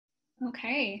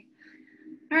Okay.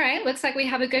 All right, looks like we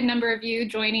have a good number of you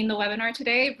joining the webinar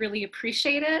today. Really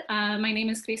appreciate it. My name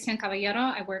is Cristian Caballero.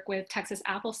 I work with Texas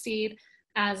Appleseed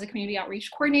as a community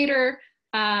outreach coordinator.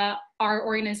 Our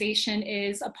organization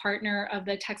is a partner of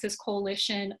the Texas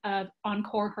Coalition on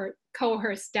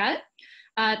Coerced Debt.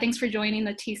 Thanks for joining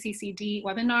the TCCD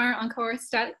webinar on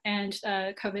coerced debt and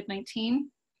COVID-19.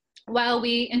 While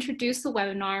we introduce the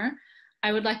webinar,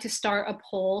 I would like to start a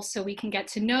poll so we can get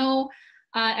to know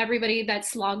everybody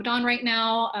that's logged on right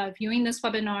now viewing this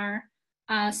webinar.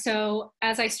 So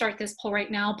as I start this poll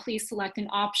right now, please select an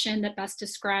option that best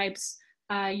describes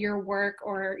your work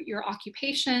or your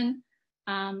occupation.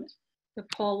 The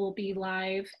poll will be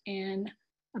live in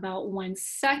about 1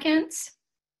 second.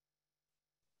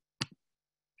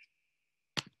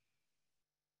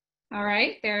 All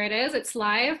right, there it is, it's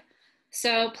live.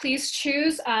 So please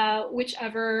choose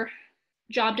whichever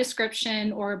job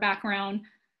description or background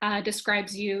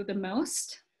describes you the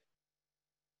most.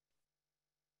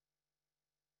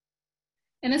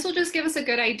 And this will just give us a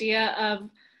good idea of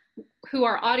who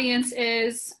our audience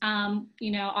is,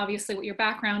 you know, obviously what your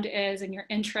background is and your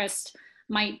interest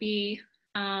might be.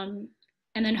 And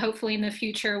then hopefully in the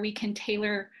future, we can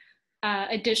tailor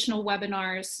additional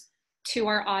webinars to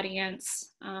our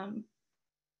audience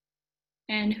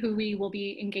and who we will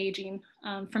be engaging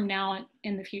from now on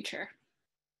in the future.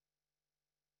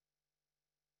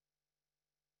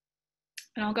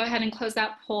 And I'll go ahead and close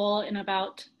that poll in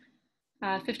about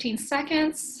 15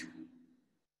 seconds.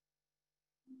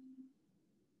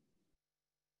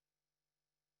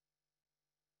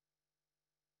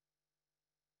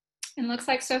 And looks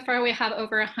like so far we have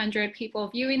over 100 people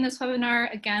viewing this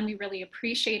webinar. Again, we really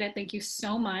appreciate it. Thank you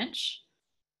so much.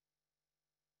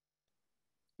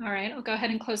 All right, I'll go ahead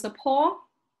and close the poll.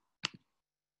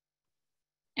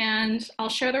 And I'll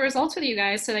share the results with you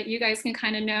guys so that you guys can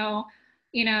kind of know,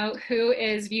 you know, who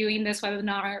is viewing this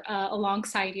webinar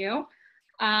alongside you.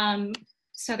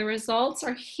 So the results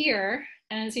are here.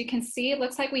 And as you can see, it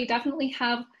looks like we definitely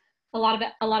have a lot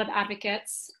of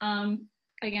advocates.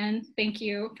 Again, thank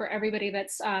you for everybody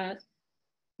that's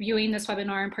viewing this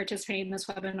webinar and participating in this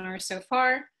webinar so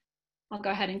far. I'll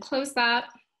go ahead and close that.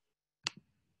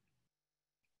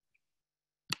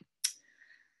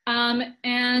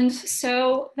 And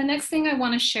so the next thing I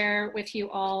want to share with you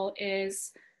all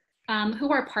is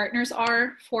who our partners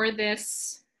are for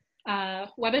this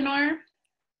webinar.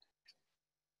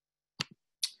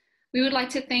 We would like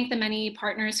to thank the many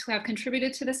partners who have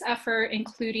contributed to this effort,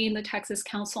 including the Texas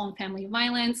Council on Family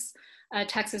Violence,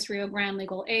 Texas RioGrande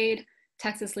Legal Aid,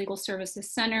 Texas Legal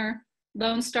Services Center,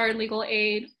 Lone Star Legal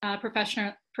Aid,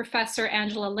 Professor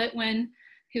Angela Littwin,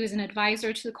 who is an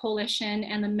advisor to the coalition,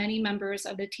 and the many members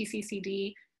of the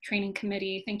TCCD training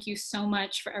committee. Thank you so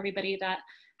much for everybody that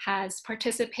has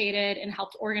participated and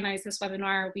helped organize this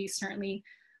webinar. We certainly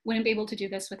wouldn't be able to do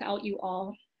this without you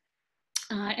all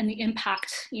and the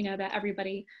impact, you know, that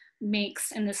everybody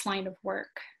makes in this line of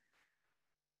work.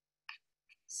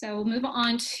 So we'll move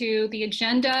on to the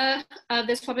agenda of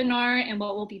this webinar and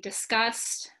what will be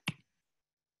discussed.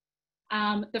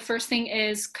 The first thing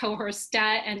is coerced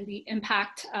debt and the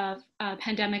impact of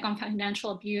pandemic on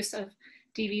financial abuse of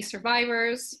DV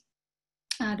survivors.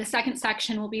 The second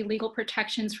section will be legal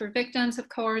protections for victims of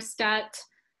coerced debt.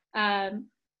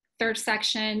 Third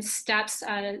section, steps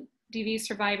DV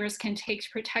survivors can take to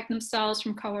protect themselves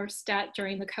from coerced debt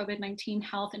during the COVID-19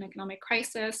 health and economic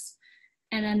crisis.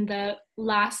 And then the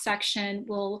last section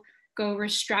will go over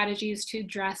strategies to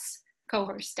address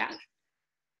coerced debt.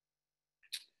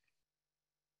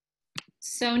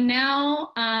 So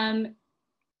now,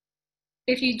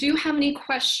 if you do have any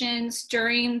questions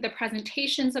during the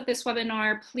presentations of this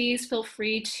webinar, please feel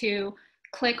free to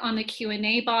click on the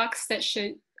Q&A box that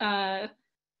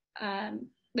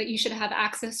that you should have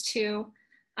access to.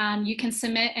 You can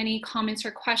submit any comments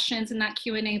or questions in that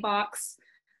Q&A box,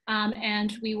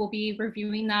 and we will be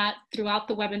reviewing that throughout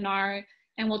the webinar,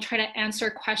 and we'll try to answer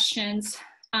questions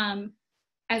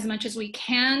as much as we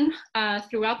can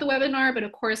throughout the webinar, but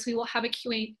of course we will have a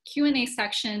Q&A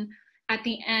section at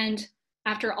the end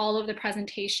after all of the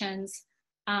presentations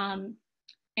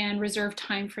and reserve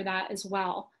time for that as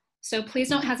well. So please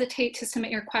don't hesitate to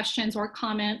submit your questions or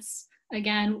comments.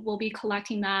 Again, we'll be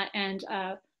collecting that and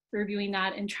reviewing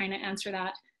that and trying to answer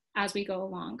that as we go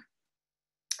along.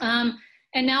 And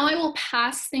now I will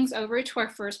pass things over to our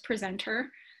first presenter,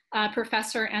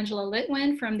 Professor Angela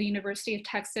Littwin from the University of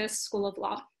Texas School of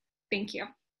Law. Thank you.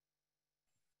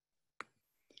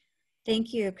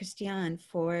 Thank you, Christiane,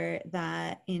 for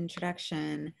that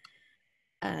introduction.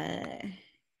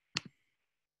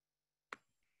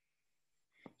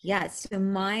 Yeah, so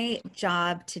my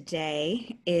job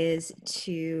today is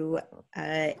to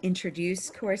introduce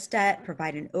Coerced,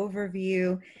 provide an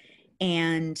overview,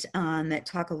 and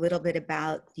talk a little bit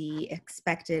about the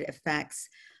expected effects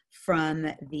from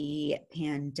the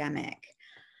pandemic.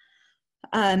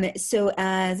 So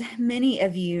as many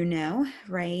of you know,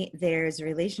 right, there's a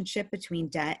relationship between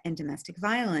debt and domestic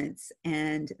violence,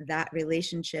 and that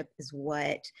relationship is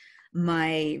what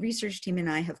my research team and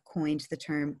I have coined the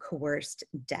term coerced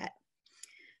debt.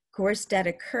 Coerced debt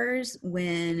occurs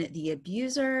when the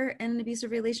abuser in an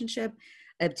abusive relationship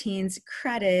obtains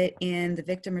credit in the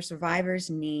victim or survivor's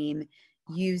name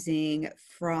using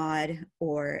fraud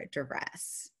or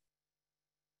duress.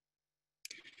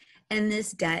 And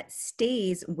this debt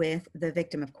stays with the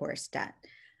victim of coerced debt.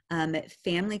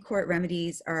 Family court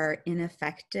remedies are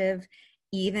ineffective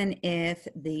even if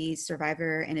the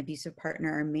survivor and abusive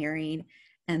partner are married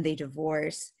and they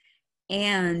divorce,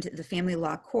 and the family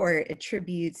law court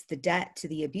attributes the debt to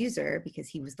the abuser because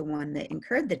he was the one that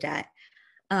incurred the debt.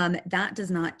 That does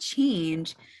not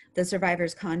change the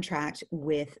survivor's contract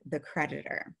with the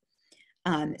creditor.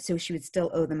 So she would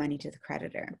still owe the money to the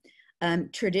creditor.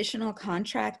 Traditional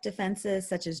contract defenses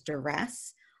such as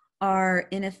duress are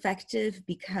ineffective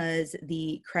because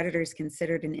the creditor is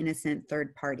considered an innocent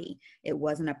third party. It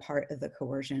wasn't a part of the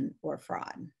coercion or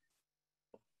fraud.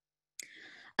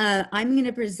 I'm going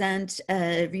to present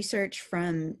research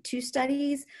from two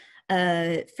studies.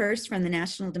 First, from the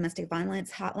National Domestic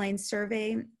Violence Hotline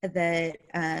Survey that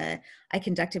I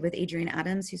conducted with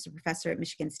Sanchez-Adams, who's a professor at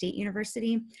Michigan State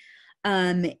University.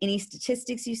 Any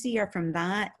statistics you see are from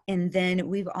that. And then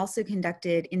we've also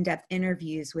conducted in-depth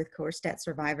interviews with coerced debt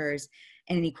survivors,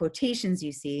 and any quotations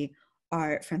you see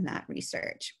are from that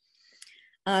research.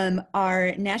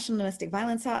 Our National Domestic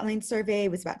Violence Hotline Survey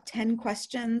was about 10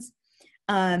 questions,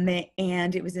 and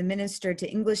it was administered to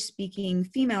English-speaking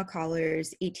female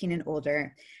callers 18 and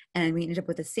older, and we ended up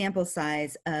with a sample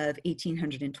size of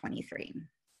 1,823.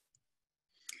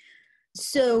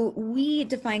 So we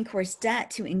define coerced debt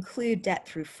to include debt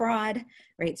through fraud,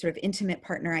 right, sort of intimate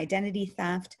partner identity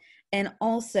theft, and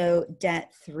also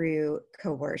debt through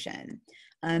coercion.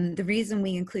 The reason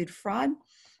we include fraud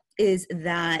is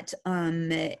that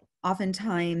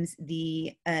oftentimes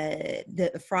the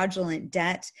fraudulent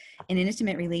debt in an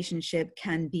intimate relationship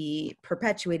can be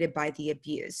perpetuated by the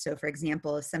abuse. So for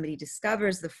example, if somebody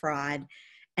discovers the fraud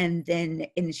and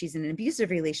she's in an abusive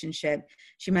relationship,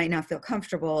 she might not feel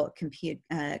comfortable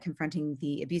confronting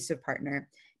the abusive partner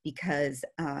because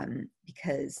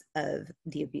of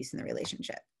the abuse in the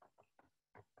relationship.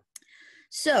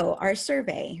 So our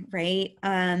survey, right?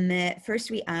 First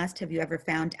we asked, have you ever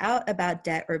found out about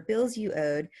debt or bills you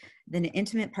owed that an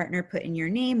intimate partner put in your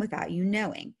name without you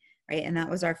knowing, right? And that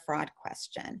was our fraud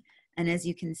question. And as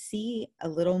you can see, a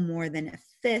little more than a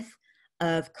fifth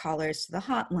of callers to the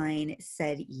hotline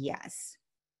said yes.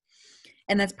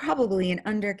 And that's probably an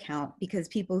undercount because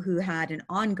people who had an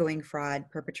ongoing fraud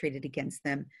perpetrated against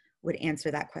them would answer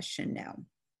that question no.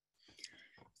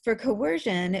 For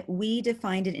coercion, we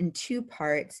defined it in two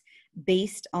parts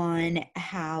based on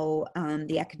how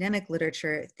the academic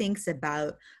literature thinks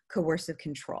about coercive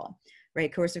control,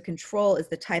 right? Coercive control is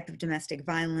the type of domestic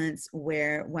violence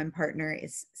where one partner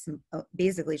is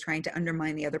basically trying to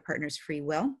undermine the other partner's free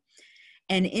will.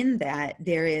 And in that,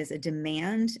 there is a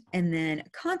demand and then a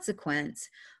consequence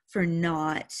for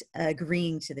not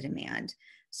agreeing to the demand.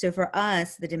 So for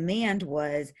us, the demand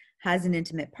was, has an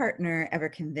intimate partner ever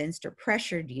convinced or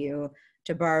pressured you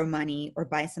to borrow money or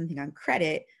buy something on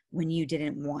credit when you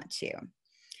didn't want to?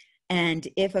 And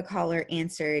if a caller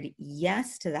answered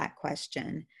yes to that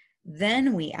question,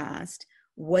 then we asked,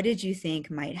 what did you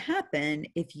think might happen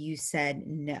if you said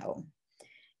no?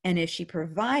 And if she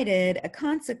provided a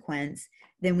consequence,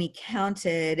 then we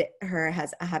counted her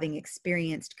as having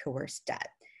experienced coerced debt.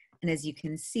 And as you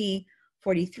can see,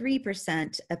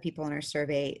 43% of people in our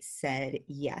survey said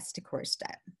yes to coerced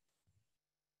debt.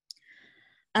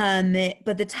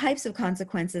 But the types of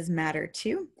consequences matter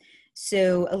too.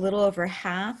 So a little over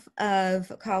half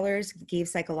of callers gave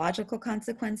psychological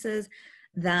consequences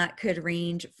that could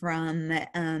range from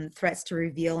threats to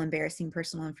reveal embarrassing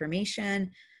personal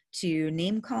information to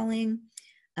name calling.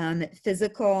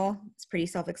 Physical, it's pretty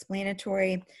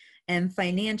self-explanatory, and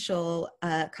financial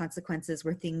consequences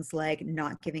were things like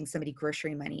not giving somebody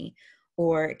grocery money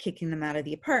or kicking them out of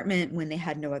the apartment when they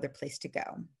had no other place to go.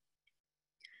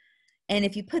 And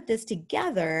if you put this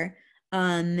together,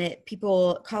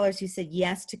 callers who said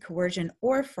yes to coercion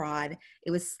or fraud,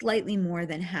 it was slightly more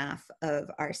than half of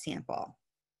our sample.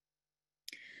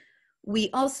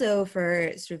 We also,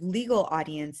 for sort of legal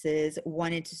audiences,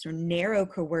 wanted to sort of narrow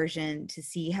coercion to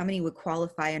see how many would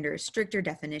qualify under a stricter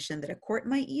definition that a court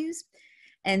might use.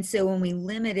 And so when we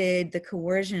limited the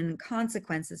coercion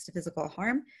consequences to physical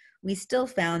harm, we still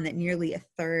found that nearly a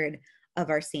third of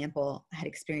our sample had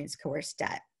experienced coerced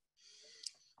debt.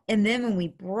 And then when we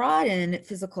broadened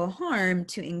physical harm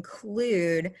to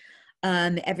include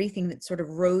everything that sort of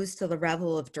rose to the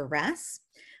level of duress,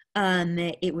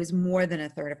 it was more than a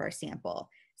third of our sample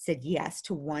said yes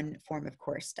to one form of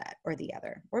coerced debt or the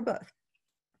other, or both.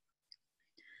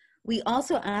 We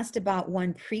also asked about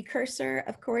one precursor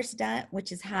of coerced debt,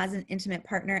 which is, has an intimate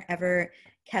partner ever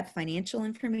kept financial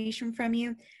information from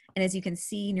you? And as you can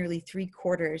see, nearly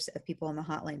 3/4 of people in the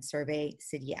hotline survey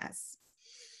said yes.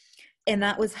 And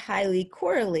that was highly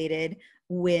correlated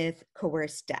with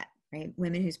coerced debt, right?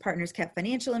 Women whose partners kept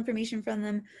financial information from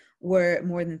them were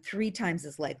more than 3 times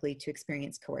as likely to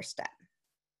experience coerced debt.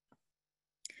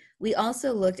 We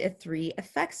also looked at 3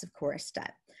 effects of coerced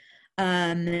debt.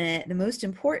 The most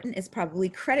important is probably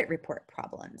credit report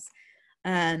problems.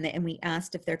 And we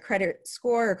asked if their credit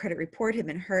score or credit report had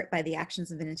been hurt by the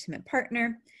actions of an intimate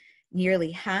partner.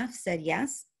 Nearly half said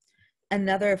yes.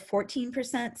 Another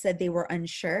 14% said they were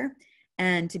unsure.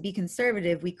 And to be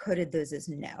conservative, we coded those as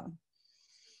no.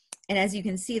 And as you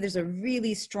can see, there's a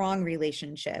really strong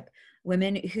relationship.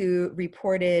 Women who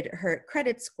reported hurt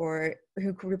credit score,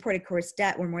 who reported coerced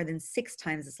debt, were more than 6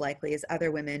 times as likely as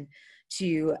other women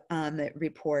to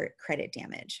report credit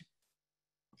damage.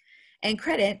 And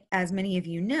credit, as many of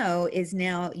you know, is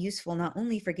now useful not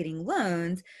only for getting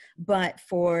loans, but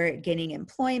for getting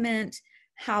employment,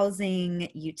 housing,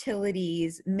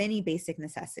 utilities, many basic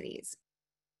necessities.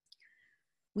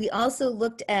 We also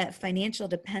looked at financial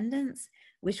dependence,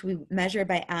 which we measured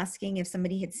by asking if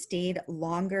somebody had stayed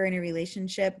longer in a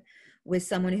relationship with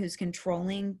someone who's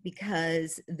controlling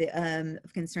because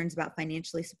of concerns about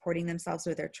financially supporting themselves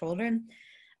or their children.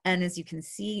 And as you can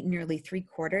see, nearly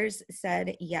 3/4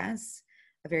 said yes,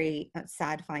 a very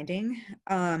sad finding.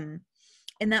 And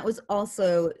that was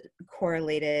also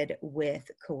correlated with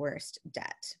coerced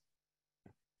debt.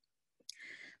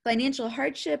 Financial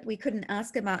hardship, we couldn't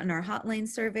ask about in our hotline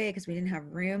survey because we didn't have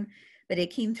room, but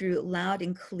it came through loud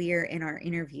and clear in our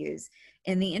interviews.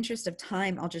 In the interest of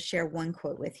time, I'll just share one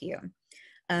quote with you.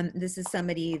 This is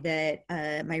somebody that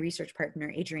my research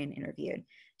partner, Adrienne, interviewed.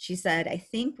 She said, "I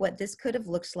think what this could have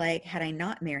looked like had I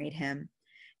not married him,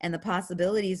 and the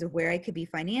possibilities of where I could be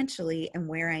financially and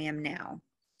where I am now.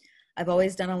 I've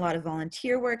always done a lot of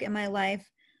volunteer work in my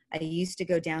life. I used to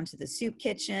go down to the soup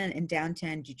kitchen in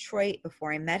downtown Detroit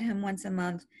before I met him once a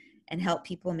month and help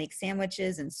people make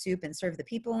sandwiches and soup and serve the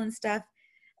people and stuff.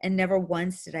 And never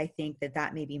once did I think that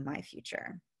that may be my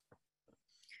future."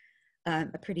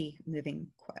 A pretty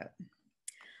moving quote.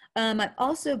 I've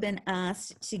also been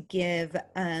asked to give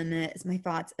my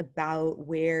thoughts about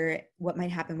what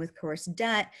might happen with coerced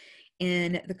debt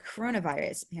in the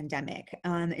coronavirus pandemic.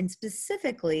 And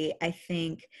specifically, I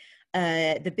think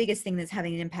the biggest thing that's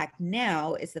having an impact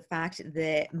now is the fact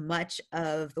that much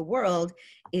of the world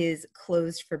is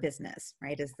closed for business,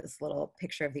 right? As this little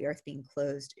picture of the earth being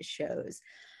closed shows.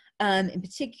 In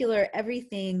particular,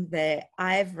 everything that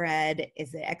I've read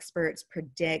is that experts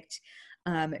predict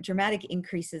dramatic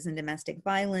increases in domestic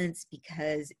violence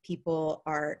because people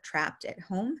are trapped at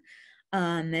home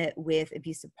with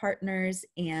abusive partners,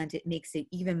 and it makes it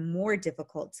even more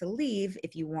difficult to leave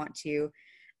if you want to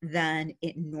than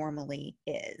it normally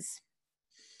is.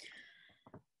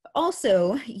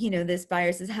 Also, this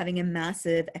virus is having a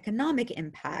massive economic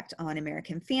impact on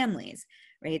American families,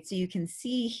 right? So you can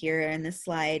see here in this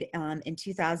slide, in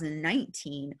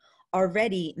 2019,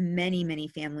 already many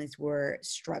families were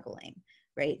struggling,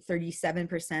 right?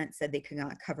 37% said they could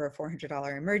not cover a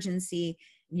 $400 emergency.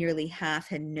 Nearly half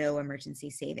had no emergency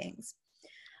savings.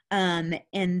 And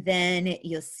then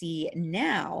you'll see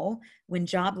now, when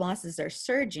job losses are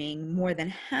surging, more than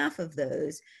half of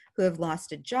those who have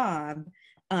lost a job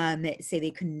say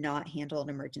they could not handle an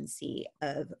emergency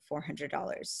of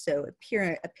 $400. So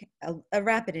a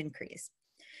rapid increase.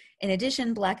 In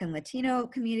addition, Black and Latino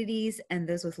communities and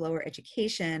those with lower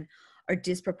education are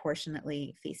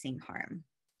disproportionately facing harm.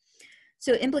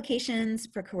 So implications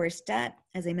for coerced debt,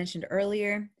 as I mentioned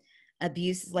earlier,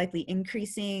 abuse is likely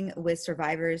increasing with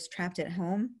survivors trapped at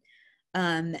home.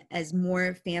 As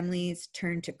more families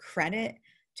turn to credit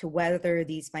to weather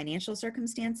these financial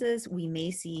circumstances, we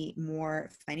may see more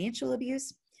financial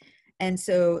abuse. And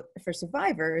so for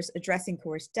survivors, addressing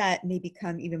coerced debt may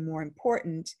become even more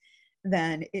important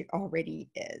than it already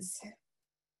is.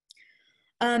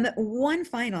 One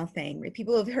final thing, right?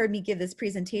 People who have heard me give this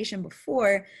presentation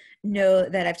before know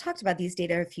that I've talked about these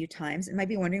data a few times and might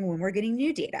be wondering when we're getting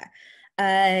new data.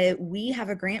 We have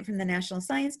a grant from the National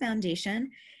Science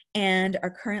Foundation and are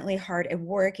currently hard at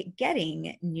work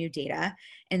getting new data.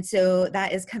 And so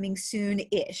that is coming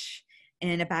soon-ish.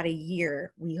 In about a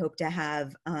year, we hope to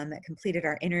have completed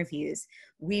our interviews.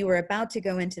 We were about to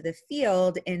go into the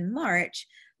field in March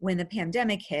when the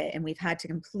pandemic hit, and we've had to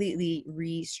completely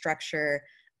restructure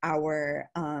our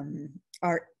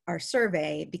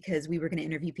survey because we were going to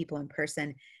interview people in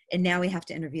person, and now we have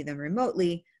to interview them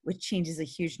remotely, which changes a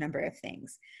huge number of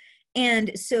things.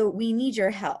 And so we need your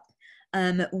help.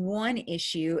 One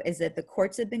issue is that the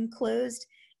courts have been closed,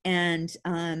 and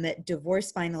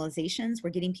divorce finalizations,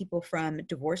 we're getting people from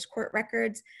divorce court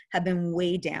records, have been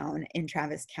way down in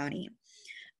Travis County.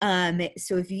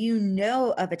 So if you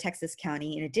know of a Texas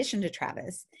county, in addition to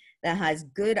Travis, that has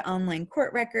good online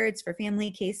court records for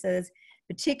family cases,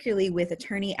 particularly with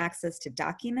attorney access to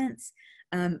documents,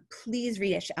 please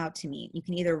reach out to me. You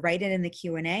can either write it in the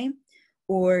Q&A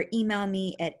or email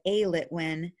me at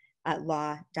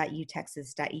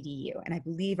alittwin@law.utexas.edu. And I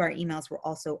believe our emails will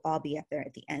also all be up there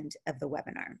at the end of the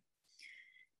webinar.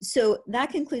 So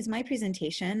that concludes my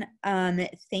presentation.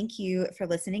 Thank you for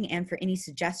listening and for any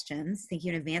suggestions. Thank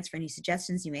you in advance for any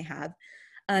suggestions you may have.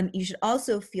 You should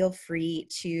also feel free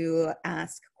to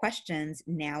ask questions.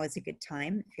 Now is a good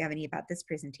time if you have any about this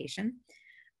presentation.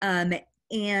 I'm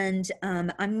going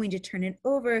to turn it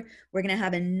over. We're going to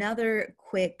have another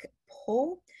quick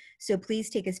poll. So please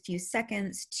take a few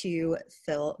seconds to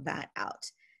fill that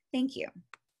out. Thank you.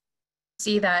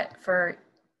 See that for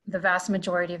the vast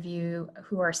majority of you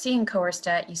who are seeing coerced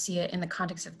debt, you see it in the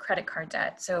context of credit card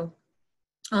debt. So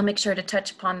I'll make sure to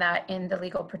touch upon that in the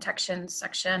legal protections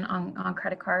section on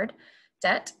credit card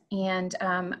debt. And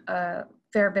a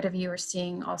fair bit of you are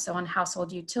seeing also on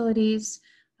household utilities.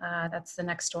 That's the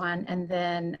next one. And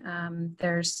then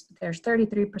there's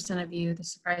 33% of you, the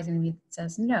surprising me,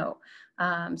 says no.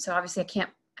 So obviously I can't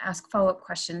ask follow-up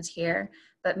questions here,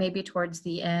 but maybe towards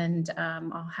the end,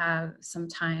 I'll have some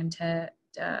time to,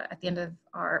 at the end of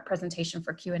our presentation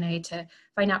for Q&A, to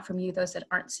find out from you, those that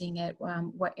aren't seeing it,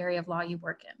 what area of law you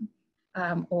work in,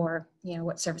 or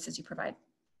what services you provide.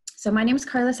 So my name is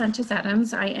Carla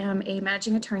Sanchez-Adams. I am a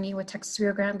managing attorney with Texas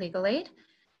RioGrande Legal Aid,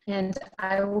 and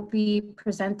I will be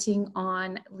presenting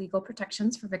on legal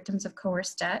protections for victims of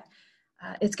coerced debt.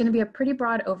 It's going to be a pretty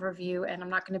broad overview, and I'm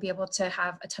not going to be able to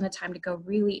have a ton of time to go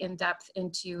really in depth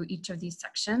into each of these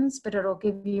sections, but it'll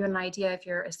give you an idea, if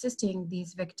you're assisting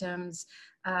these victims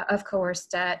of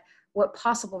coerced debt, what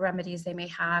possible remedies they may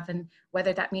have, and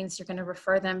whether that means you're going to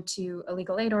refer them to a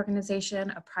legal aid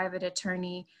organization, a private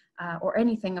attorney, or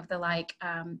anything of the like.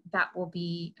 That will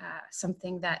be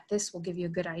something that this will give you a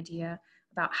good idea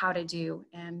about how to do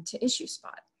and to issue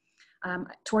spot.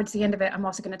 Towards the end of it, I'm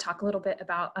also going to talk a little bit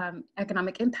about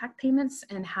economic impact payments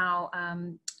and how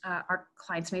our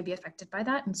clients may be affected by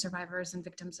that, and survivors and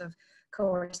victims of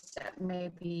coerced debt may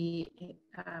be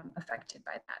affected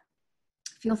by that.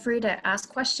 Feel free to ask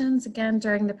questions again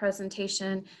during the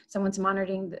presentation. Someone's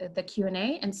monitoring the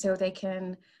Q&A, and so they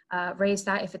can raise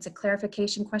that if it's a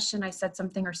clarification question. I said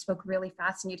something or spoke really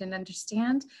fast and you didn't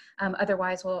understand.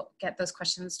 Otherwise, we'll get those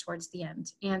questions towards the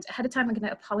end. And ahead of time, I'm going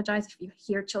to apologize if you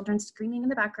hear children screaming in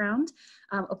the background,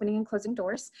 opening and closing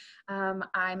doors. I'm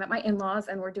at my in-laws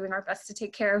and we're doing our best to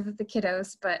take care of the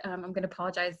kiddos, but I'm going to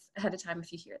apologize ahead of time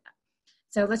if you hear that.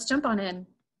 So let's jump on in.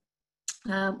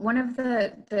 One of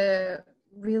the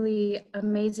really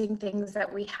amazing things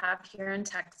that we have here in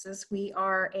Texas, we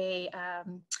are a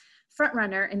front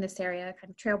runner in this area, kind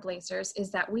of trailblazers,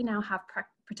 is that we now have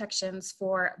protections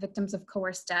for victims of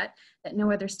coerced debt that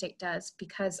no other state does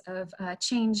because of a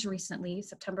change recently,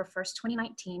 September 1st,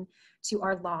 2019, to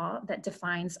our law that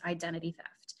defines identity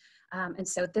theft. And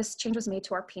so this change was made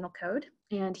to our penal code.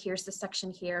 And here's the section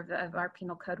here of our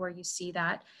penal code where you see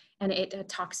that. And it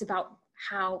talks about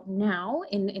how now,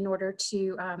 in order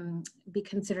to be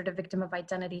considered a victim of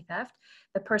identity theft,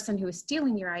 the person who is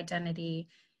stealing your identity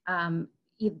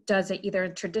does it either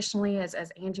traditionally, as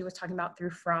Angie was talking about, through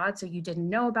fraud, so you didn't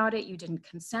know about it, you didn't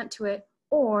consent to it,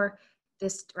 or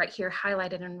this right here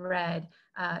highlighted in red,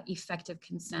 effective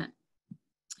consent.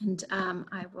 And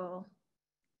I will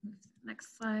move to the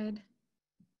next slide.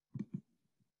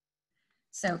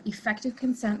 So effective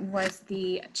consent was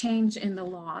the change in the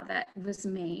law that was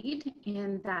made,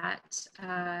 and that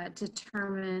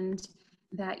determined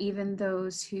that even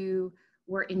those who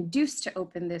were induced to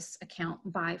open this account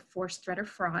by force, threat, or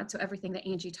fraud. So everything that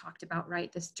Angie talked about, right?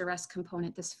 This duress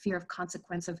component, this fear of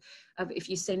consequence of if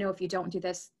you say no, if you don't do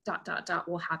this, ...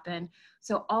 will happen.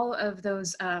 So all of those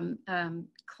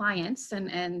clients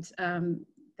and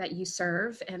that you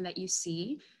serve and that you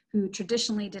see who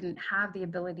traditionally didn't have the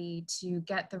ability to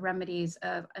get the remedies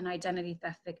of an identity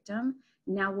theft victim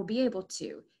now will be able to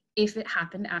if it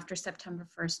happened after September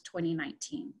 1st,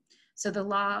 2019. So the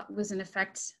law was in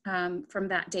effect from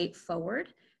that date forward.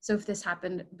 So if this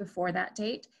happened before that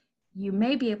date, you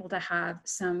may be able to have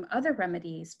some other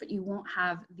remedies, but you won't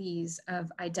have these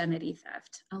of identity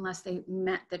theft unless they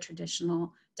met the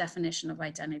traditional definition of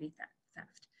identity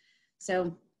theft.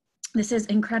 So this is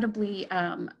incredibly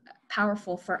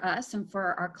powerful for us and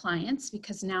for our clients,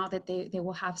 because now that they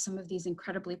will have some of these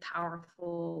incredibly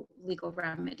powerful legal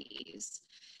remedies.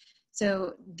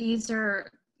 So these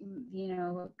are, you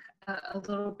know, a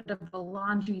little bit of a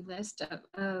laundry list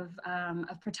of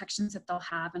protections that they'll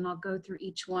have, and I'll go through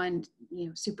each one, you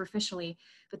know, superficially.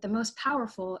 But the most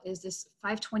powerful is this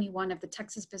 521 of the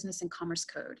Texas Business and Commerce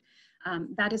Code.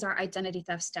 That is our identity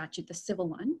theft statute, the civil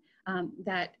one,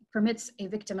 that permits a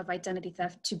victim of identity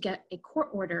theft to get a court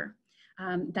order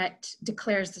that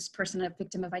declares this person a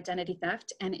victim of identity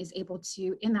theft, and is able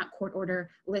to, in that court order,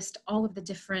 list all of the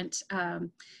different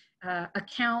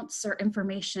accounts or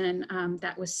information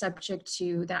that was subject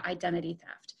to that identity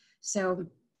theft. So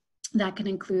that can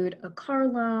include a car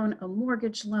loan, a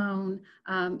mortgage loan,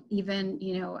 even,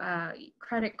 you know,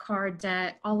 credit card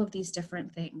debt, all of these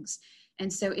different things.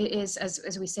 And so it is,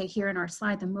 as we say here in our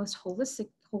slide, the most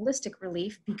holistic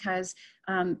relief, because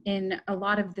in a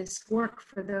lot of this work,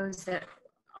 for those that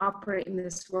operate in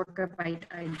this work of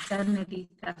identity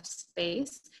theft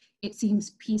space, it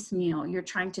seems piecemeal. You're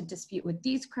trying to dispute with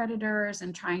these creditors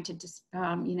and trying to,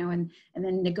 you know, and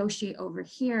then negotiate over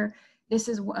here. This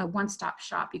is a one-stop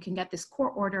shop. You can get this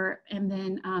court order, and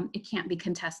then it can't be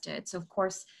contested. So of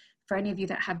course, for any of you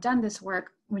that have done this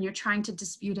work, when you're trying to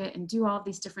dispute it and do all of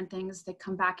these different things, they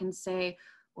come back and say,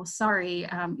 well, sorry,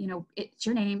 you know, it's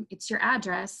your name, it's your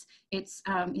address, it's,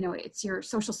 you know, it's your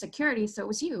social security, so it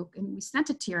was you, and we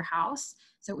sent it to your house,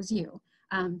 so it was you.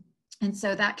 And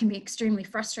so that can be extremely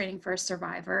frustrating for a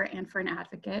survivor and for an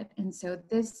advocate. And so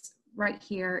this right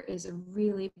here is a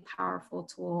really powerful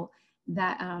tool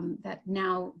that, that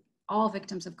now all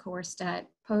victims of coerced debt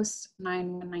post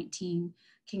 9/119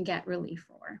 can get relief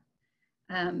for.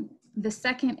 The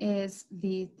second is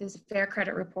this Fair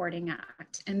Credit Reporting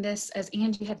Act. And this, as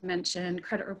Angie had mentioned,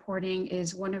 credit reporting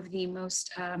is one of the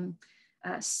most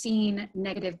seen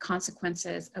negative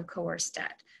consequences of coerced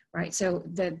debt, right? So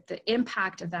the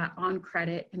impact of that on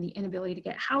credit and the inability to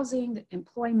get housing,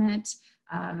 employment,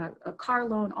 a car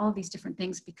loan, all of these different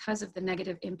things because of the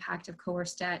negative impact of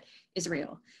coerced debt is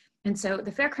real. And so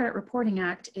the Fair Credit Reporting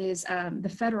Act is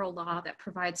the federal law that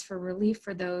provides for relief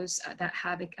for those that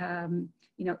have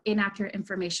you know, inaccurate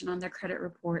information on their credit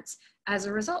reports as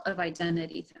a result of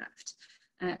identity theft,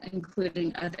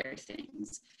 including other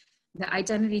things. The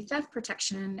identity theft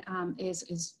protection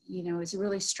is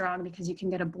really strong, because you can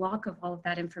get a block of all of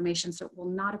that information, so it will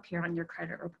not appear on your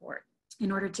credit report.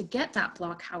 In order to get that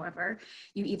block, however,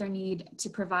 you either need to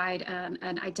provide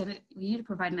an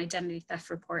identity theft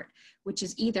report, which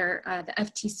is either the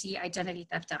FTC identity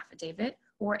theft affidavit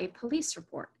or a police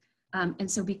report.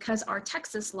 And so because our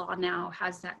Texas law now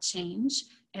has that change,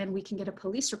 and we can get a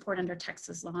police report under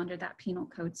Texas law, under that penal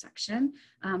code section,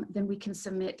 then we can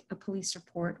submit a police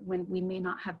report when we may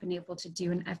not have been able to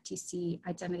do an FTC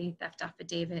identity theft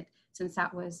affidavit, since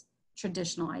that was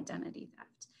traditional identity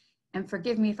theft. And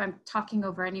forgive me if I'm talking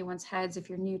over anyone's heads if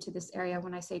you're new to this area.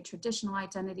 When I say traditional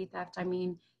identity theft, I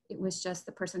mean it was just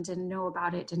the person didn't know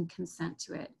about it, didn't consent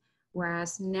to it.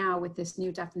 Whereas now with this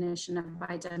new definition of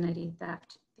identity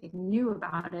theft, they knew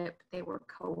about it, but they were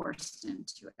coerced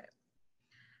into it.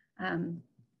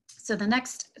 So the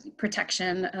next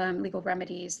protection, legal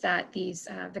remedies that these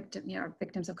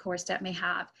victims of coerced debt may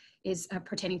have is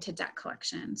pertaining to debt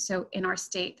collection. So in our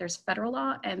state, there's federal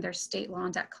law and there's state law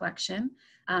on debt collection.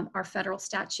 Our federal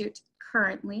statute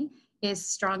currently is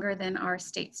stronger than our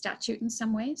state statute in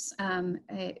some ways,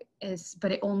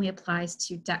 but it only applies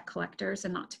to debt collectors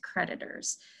and not to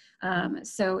creditors.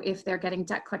 So if they're getting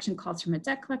debt collection calls from a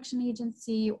debt collection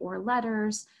agency or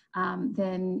letters,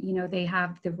 then they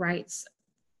have the rights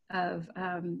of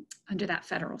under that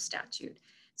federal statute.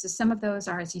 So some of those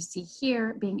are, as you see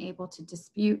here, being able to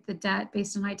dispute the debt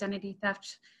based on identity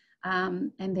theft,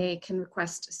 and they can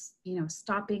request,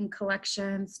 stopping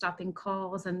collection, stopping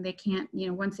calls, and they can't,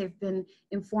 once they've been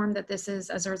informed that this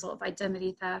is as a result of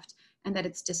identity theft and that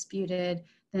it's disputed,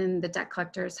 then the debt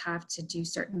collectors have to do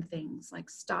certain things like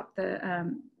stop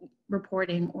the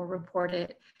reporting or report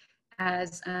it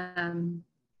as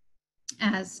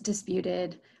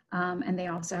disputed, and they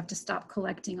also have to stop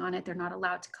collecting on it. They're not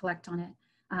allowed to collect on it.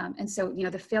 And so, you know,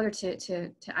 the failure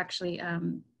to actually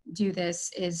do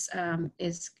this is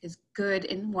good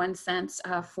in one sense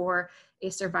for a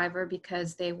survivor,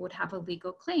 because they would have a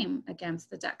legal claim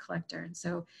against the debt collector. And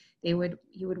so you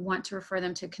would want to refer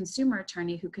them to a consumer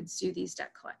attorney who could sue these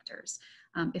debt collectors.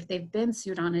 If they've been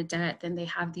sued on a debt, then they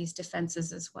have these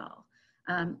defenses as well.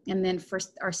 And then for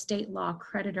our state law,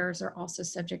 creditors are also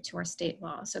subject to our state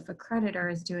law. So if a creditor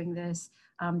is doing this,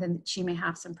 then she may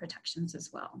have some protections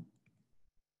as well.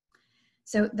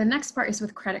 So the next part is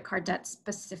with credit card debt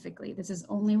specifically. This is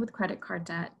only with credit card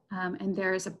debt. And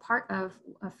there is a part of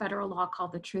a federal law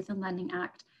called the Truth in Lending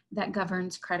Act that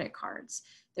governs credit cards.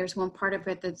 There's one part of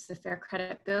it that's the Fair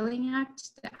Credit Billing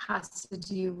Act that has to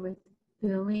do with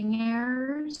billing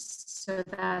errors, so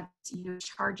that, you know,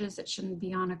 charges that shouldn't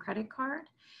be on a credit card.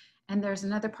 And there's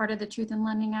another part of the Truth in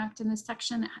Lending Act in this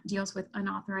section that deals with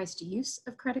unauthorized use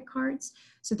of credit cards.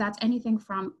 So that's anything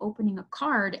from opening a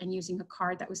card and using a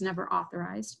card that was never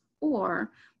authorized,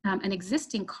 or an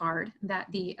existing card that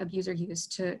the abuser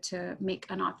used to make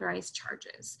unauthorized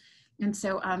charges. And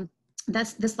so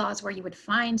this law is where you would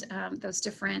find those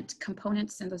different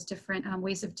components and those different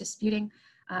ways of disputing.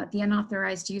 The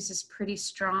unauthorized use is pretty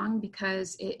strong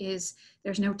because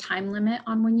there's no time limit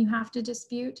on when you have to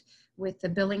dispute. With the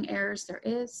billing errors, there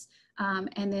is,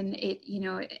 and then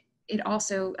it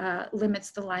also limits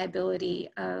the liability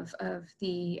of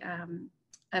the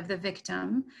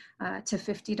victim to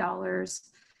 $50.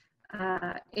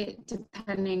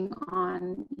 Depending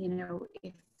on, you know,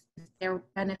 if they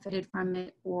benefited from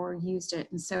it or used it.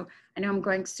 And so I know I'm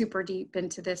going super deep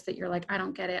into this, that you're like, I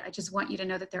don't get it. I just want you to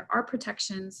know that there are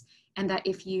protections, and that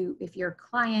if your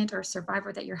client or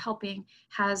survivor that you're helping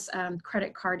has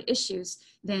credit card issues,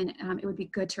 then it would be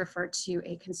good to refer to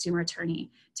a consumer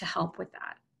attorney to help with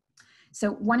that.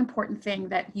 So one important thing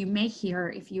that you may hear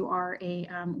if you are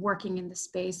working in the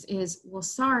space is, well,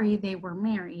 sorry, they were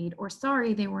married, or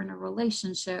sorry, they were in a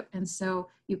relationship, and so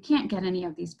you can't get any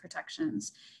of these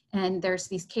protections. And there's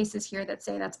these cases here that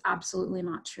say that's absolutely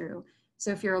not true.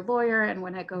 So if you're a lawyer, and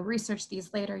when I go research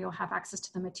these later, you'll have access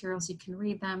to the materials, you can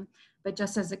read them. But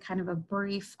just as a kind of a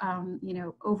brief,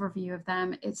 overview of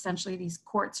them, essentially these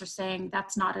courts are saying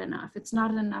that's not enough. It's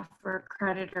not enough for a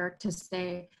creditor to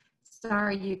say,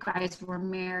 sorry, you guys were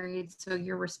married, so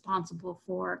you're responsible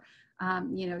for,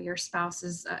 your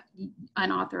spouse's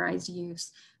unauthorized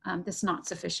use. This is not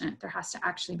sufficient. There has to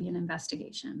actually be an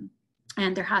investigation,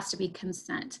 and there has to be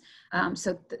consent.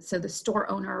 So the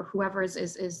store owner, or whoever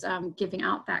is giving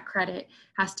out that credit,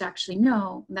 has to actually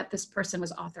know that this person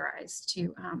was authorized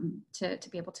to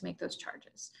be able to make those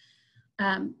charges.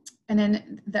 And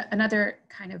then another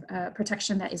kind of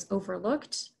protection that is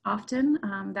overlooked often,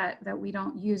 that we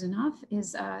don't use enough,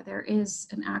 is there is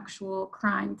an actual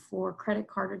crime for credit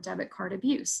card or debit card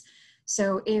abuse.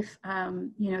 So if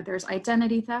there's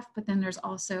identity theft, but then there's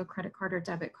also credit card or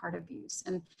debit card abuse,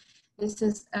 and this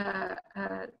is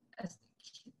a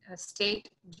state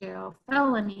jail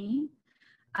felony.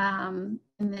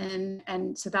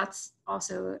 And so that's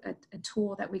also a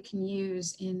tool that we can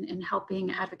use in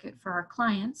helping advocate for our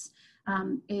clients,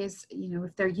 is,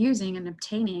 if they're using and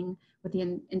obtaining with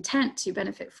the intent to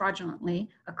benefit fraudulently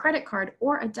a credit card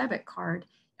or a debit card,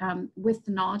 with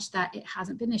the knowledge that it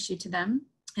hasn't been issued to them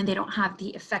and they don't have the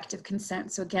effective consent.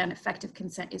 So again, effective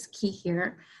consent is key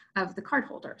here, of the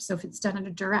cardholder. So if it's done under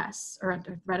duress or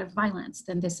under threat of violence,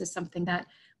 then this is something that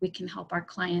we can help our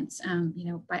clients,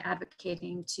 by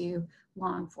advocating to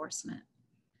law enforcement.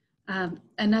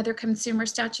 Another consumer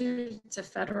statute, it's a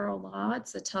federal law,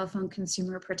 it's the Telephone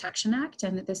Consumer Protection Act,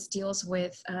 and this deals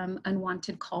with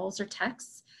unwanted calls or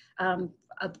texts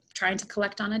of trying to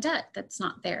collect on a debt that's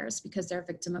not theirs because they're a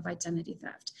victim of identity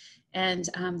theft. And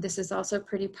this is also a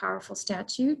pretty powerful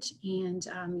statute, and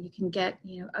you can get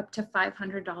up to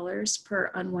 $500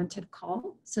 per unwanted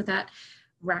call. So that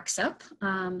racks up,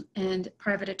 and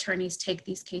private attorneys take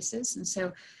these cases. And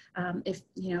so if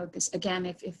the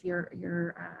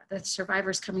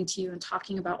survivor's coming to you and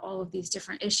talking about all of these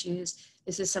different issues,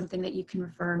 this is something that you can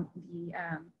refer the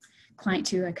client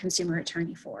to a consumer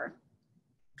attorney for.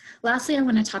 Lastly, I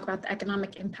want to talk about the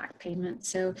economic impact payment.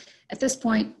 So at this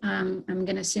point, I'm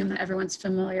going to assume that everyone's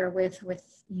familiar with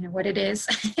what it is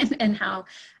and how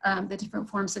the different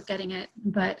forms of getting it.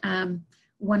 But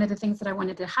one of the things that I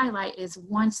wanted to highlight is,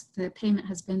 once the payment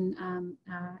has been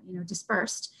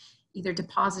dispersed, either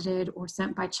deposited or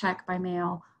sent by check, by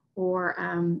mail, or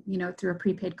you know, through a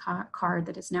prepaid card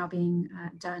that is now being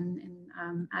done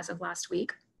as of last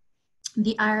week.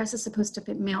 The IRS is supposed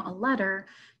to mail a letter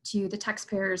to the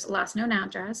taxpayer's last known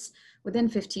address within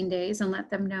 15 days and let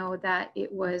them know that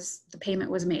the payment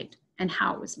was made and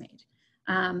how it was made.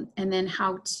 And then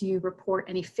how to report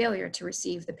any failure to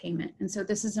receive the payment. And so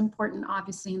this is important,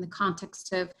 obviously, in the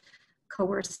context of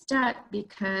coerced debt,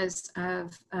 because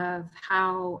of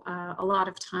how a lot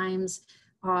of times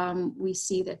we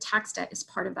see that tax debt is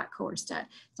part of that coerced debt.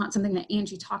 It's not something that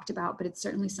Angie talked about, but it's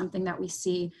certainly something that we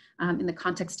see in the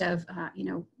context of, you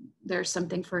know, there's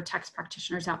something for tax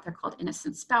practitioners out there called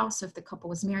innocent spouse. So if the couple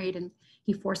was married and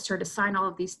he forced her to sign all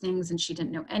of these things and she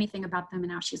didn't know anything about them,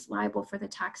 and now she's liable for the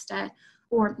tax debt,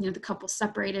 or, you know, the couple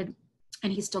separated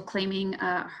and he's still claiming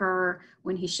her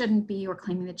when he shouldn't be, or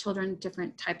claiming the children,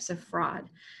 different types of fraud.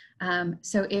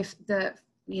 So if the,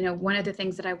 you know, one of the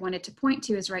things that I wanted to point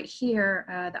to is right here,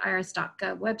 the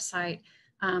irs.gov website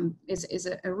is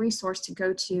a resource to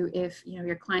go to if, you know,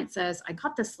 your client says, I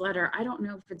got this letter, I don't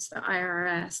know if it's the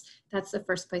IRS. That's the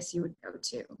first place you would go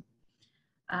to.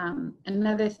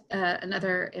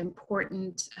 Another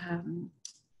important,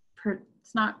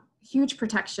 it's not huge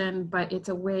protection, but it's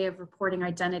a way of reporting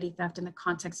identity theft in the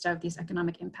context of these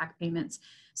economic impact payments.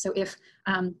 So if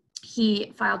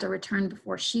he filed a return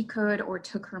before she could, or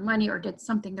took her money, or did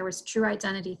something, there was true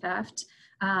identity theft,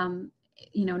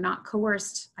 you know, not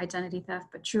coerced identity theft,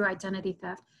 but true identity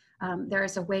theft, there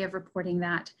is a way of reporting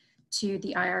that to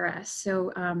the IRS.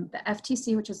 So the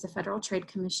FTC, which is the Federal Trade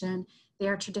Commission, they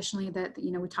are traditionally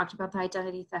you know, we talked about the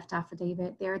identity theft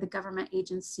affidavit. They're the government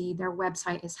agency. Their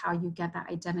website is how you get that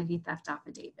identity theft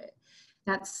affidavit.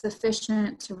 That's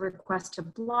sufficient to request a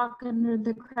block under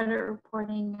the Credit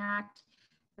Reporting Act.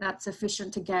 That's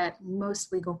sufficient to get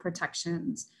most legal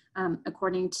protections,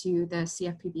 according to the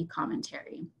CFPB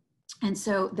commentary. And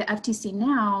so the FTC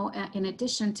now, in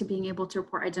addition to being able to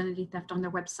report identity theft on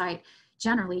their website,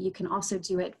 generally, you can also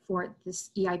do it for this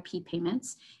EIP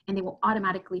payments, and they will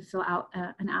automatically fill out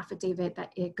an affidavit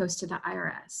that it goes to the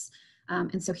IRS.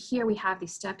 And so here we have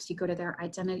these steps. You go to their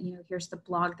identity, you know, here's the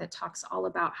blog that talks all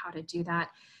about how to do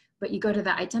that. But you go to the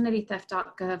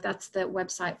identitytheft.gov, that's the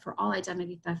website for all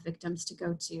identity theft victims to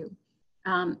go to.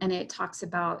 And it talks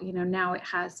about, you know, now it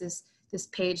has this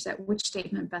page that which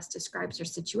statement best describes your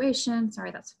situation.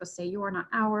 Sorry, that's supposed to say your, not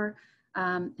our.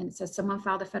 And it says someone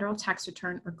filed a federal tax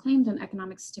return or claimed an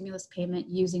economic stimulus payment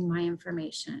using my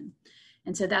information.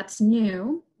 And so that's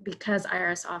new because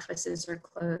IRS offices are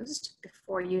closed.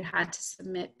 Before you had to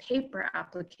submit paper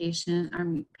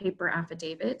paper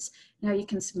affidavits. Now you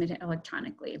can submit it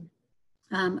electronically.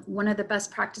 One of the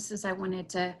best practices I wanted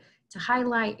to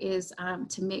highlight is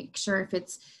to make sure if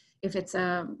it's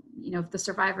you know, if the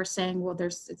survivor's saying, well,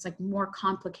 it's like more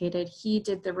complicated, he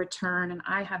did the return and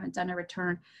I haven't done a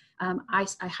return, I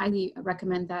highly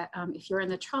recommend that if you're in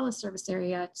the Trellis service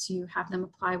area, to have them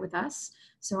apply with us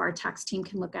so our tax team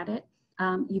can look at it.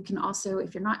 You can also,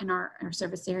 if you're not in our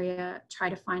service area, try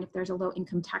to find if there's a low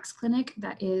income tax clinic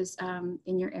that is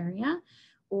in your area,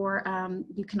 or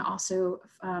you can also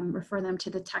refer them to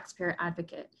the taxpayer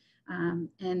advocate,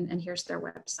 and here's their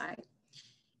website.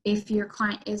 If your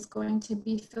client is going to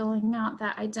be filling out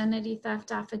that identity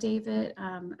theft affidavit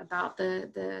about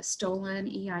the stolen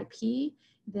EIP,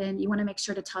 then you want to make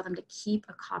sure to tell them to keep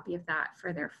a copy of that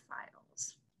for their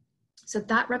files. So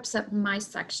that wraps up my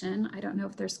section. I don't know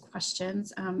if there's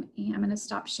questions. I'm going to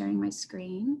stop sharing my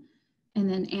screen. And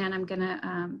then Anne, I'm going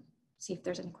to see if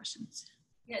there's any questions.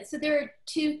 Yeah, so there are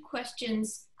two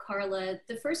questions, Carla.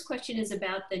 The first question is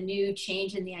about the new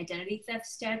change in the identity theft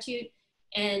statute,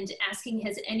 and asking,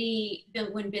 has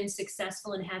anyone been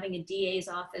successful in having a DA's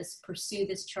office pursue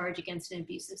this charge against an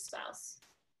abusive spouse?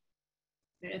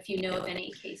 I don't know if you know of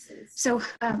any cases. So,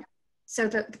 so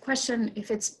the question,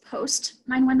 if it's post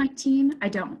 9119, I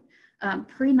don't.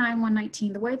 Pre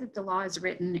 9119, the way that the law is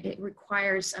written, it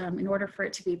requires, in order for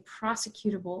it to be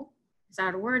prosecutable, is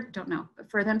that a word? Don't know.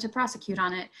 But for them to prosecute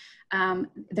on it,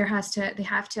 they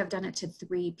have to have done it to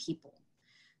 3 people.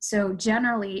 So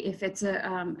generally, if it's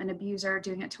an abuser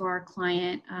doing it to our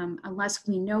client, unless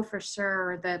we know for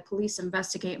sure, the police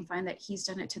investigate and find that he's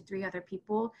done it to 3 other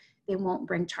people, they won't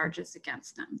bring charges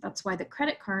against them. That's why the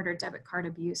credit card or debit card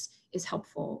abuse is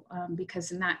helpful,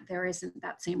 because in that there isn't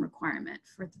that same requirement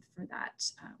for that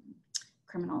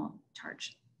criminal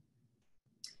charge.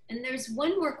 And there's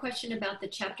one more question about the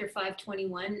Chapter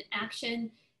 521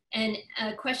 action, and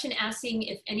a question asking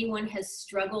if anyone has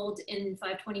struggled in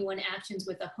 521 actions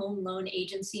with a home loan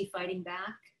agency fighting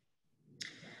back.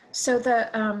 So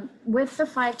the with the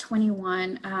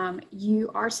 521, you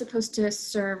are supposed to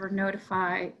serve or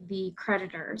notify the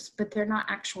creditors, but they're not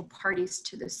actual parties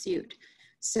to the suit.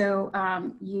 So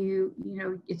you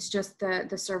know, it's just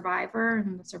the survivor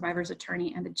and the survivor's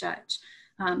attorney and the judge.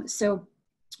 So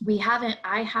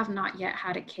I have not yet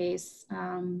had a case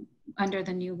under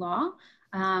the new law.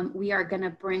 We are going to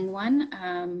bring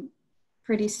one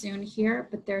pretty soon here,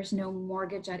 but there's no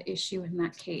mortgage at issue in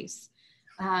that case.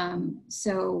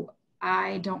 So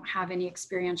I don't have any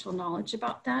experiential knowledge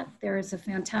about that. There is a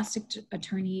fantastic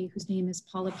attorney whose name is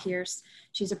Paula Pierce.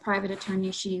 She's a private attorney.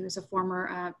 She was a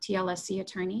former TLSC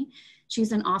attorney.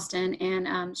 She's in Austin,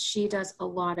 and she does a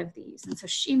lot of these. And so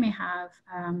she may have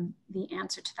the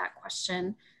answer to that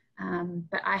question,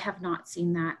 but I have not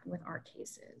seen that with our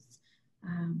cases.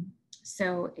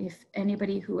 So if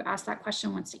anybody who asked that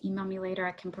question wants to email me later,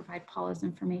 I can provide Paula's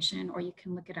information, or you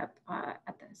can look it up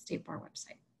at the State Bar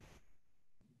website.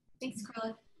 Thanks,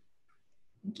 Carla.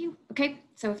 Thank you. Okay,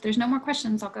 so if there's no more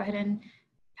questions, I'll go ahead and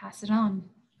pass it on.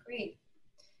 Great.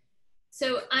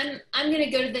 So I'm going to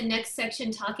go to the next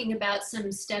section talking about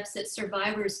some steps that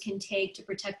survivors can take to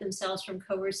protect themselves from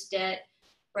coerced debt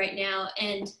right now.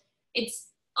 And it's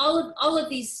all of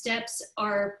these steps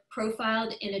are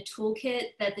profiled in a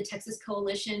toolkit that the Texas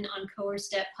Coalition on Coerced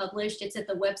Debt published. It's at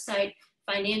the website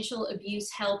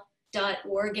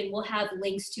financialabusehelp.org, and we'll have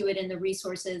links to it in the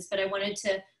resources. But I wanted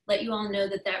to let you all know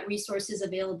that that resource is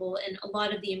available, and a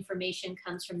lot of the information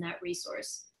comes from that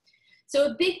resource. So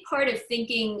a big part of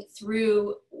thinking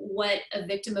through what a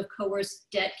victim of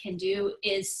coerced debt can do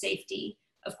is safety,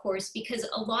 of course, because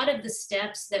a lot of the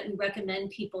steps that we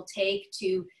recommend people take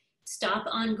to stop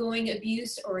ongoing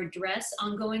abuse or address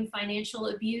ongoing financial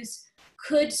abuse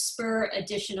could spur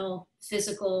additional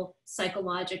physical,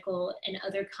 psychological, and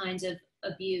other kinds of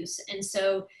abuse. And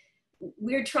so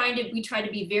we try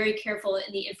to be very careful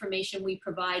in the information we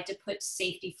provide to put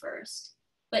safety first.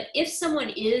 But if someone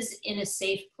is in a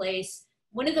safe place,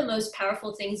 one of the most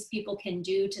powerful things people can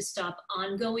do to stop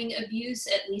ongoing abuse,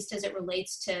 at least as it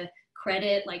relates to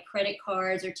credit, like credit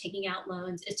cards or taking out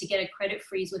loans, is to get a credit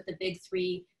freeze with the big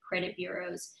three credit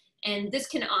bureaus. And this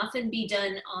can often be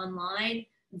done online,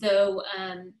 though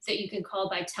that you can call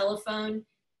by telephone.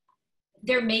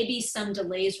 There may be some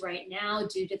delays right now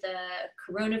due to the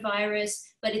coronavirus,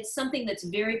 but it's something that's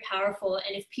very powerful.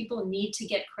 And if people need to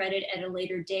get credit at a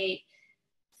later date,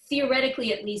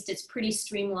 theoretically, at least, it's pretty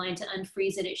streamlined to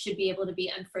unfreeze it. It should be able to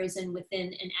be unfrozen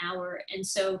within an hour. And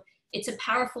so it's a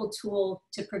powerful tool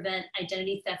to prevent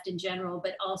identity theft in general,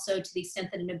 but also to the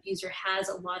extent that an abuser has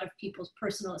a lot of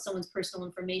someone's personal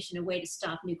information, a way to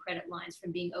stop new credit lines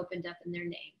from being opened up in their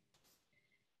name.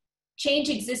 Change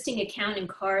existing account and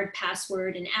card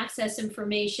password and access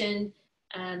information.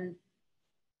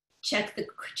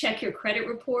 Check your credit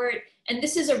report. And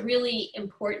this is a really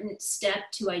important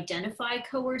step to identify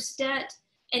coerced debt.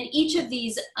 And each of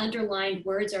these underlined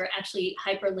words are actually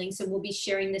hyperlinks, and we'll be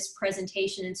sharing this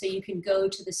presentation. And so you can go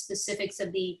to the specifics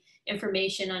of the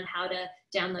information on how to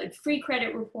download free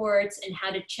credit reports and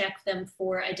how to check them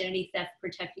for identity theft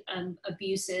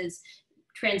abuses,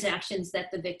 transactions that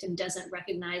the victim doesn't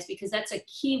recognize, because that's a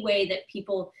key way that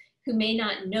people who may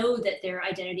not know that their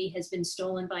identity has been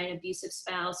stolen by an abusive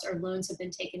spouse or loans have been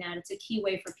taken out, it's a key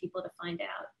way for people to find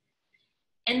out.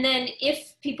 And then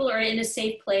if people are in a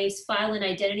safe place, file an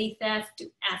identity theft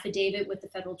affidavit with the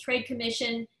Federal Trade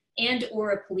Commission and or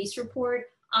a police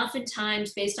report.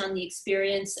 Oftentimes, based on the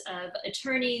experience of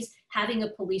attorneys, having a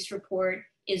police report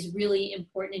is really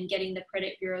important in getting the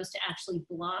credit bureaus to actually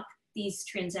block these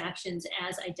transactions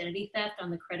as identity theft on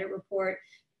the credit report.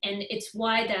 And it's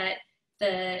why that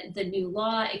the new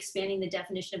law expanding the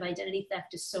definition of identity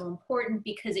theft is so important,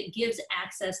 because it gives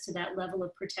access to that level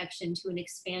of protection to an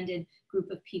expanded group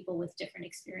of people with different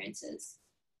experiences.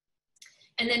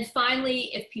 And then finally,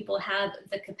 if people have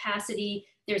the capacity,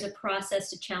 there's a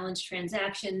process to challenge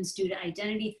transactions due to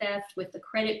identity theft with the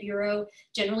credit bureau.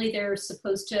 Generally, they're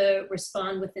supposed to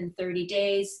respond within 30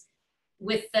 days.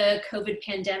 With the COVID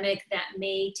pandemic, that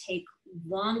may take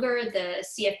longer. The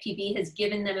CFPB has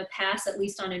given them a pass, at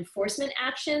least on enforcement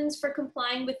actions for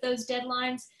complying with those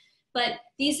deadlines. But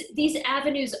these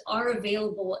avenues are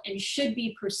available and should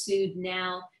be pursued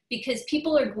now, because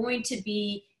people are going to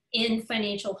be in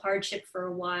financial hardship for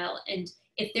a while. And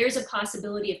if there's a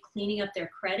possibility of cleaning up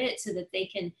their credit so that they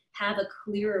can have a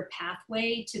clearer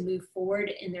pathway to move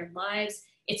forward in their lives,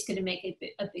 it's going to make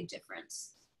a big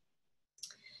difference.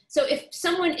 So if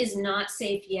someone is not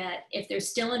safe yet, if they're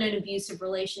still in an abusive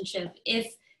relationship,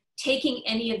 if taking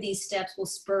any of these steps will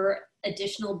spur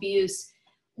additional abuse,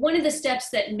 one of the steps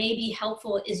that may be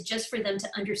helpful is just for them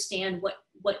to understand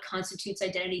what constitutes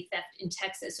identity theft in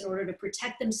Texas in order to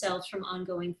protect themselves from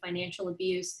ongoing financial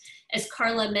abuse. As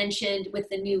Carla mentioned, with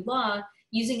the new law,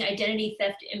 using identity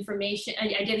theft information,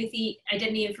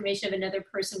 identity information of another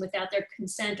person without their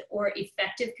consent or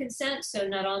effective consent, so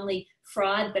not only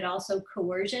fraud, but also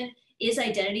coercion, is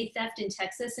identity theft in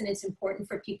Texas, and it's important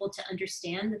for people to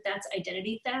understand that that's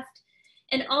identity theft.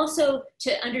 And also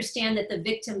to understand that the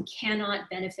victim cannot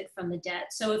benefit from the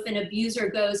debt. So if an abuser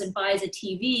goes and buys a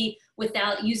TV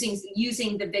without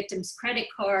using the victim's credit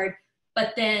card,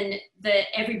 but then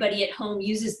everybody at home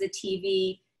uses the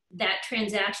TV, that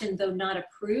transaction, though not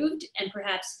approved and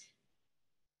perhaps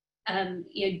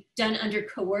done under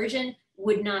coercion,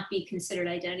 would not be considered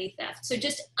identity theft. So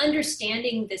just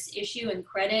understanding this issue and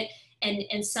credit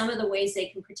and some of the ways they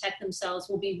can protect themselves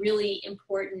will be really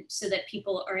important so that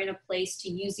people are in a place to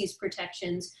use these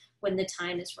protections when the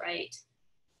time is right.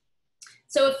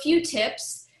 So a few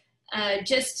tips. I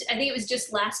think it was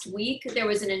just last week, there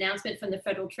was an announcement from the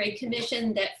Federal Trade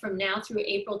Commission that from now through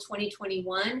April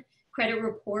 2021, credit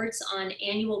reports on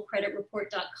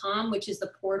annualcreditreport.com, which is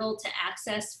the portal to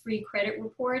access free credit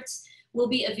reports, will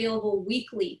be available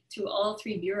weekly through all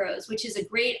 3 bureaus, which is a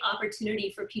great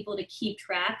opportunity for people to keep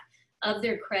track of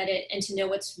their credit and to know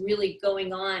what's really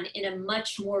going on in a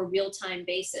much more real-time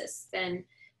basis than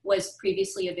was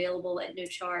previously available at no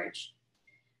charge.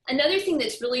 Another thing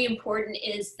that's really important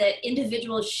is that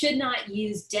individuals should not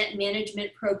use debt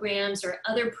management programs or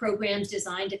other programs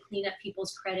designed to clean up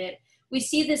people's credit. We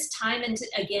see this time and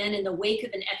again in the wake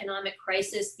of an economic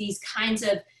crisis. These kinds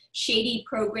of shady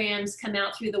programs come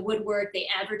out through the woodwork. They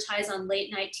advertise on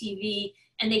late night TV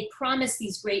and they promise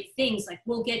these great things like,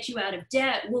 we'll get you out of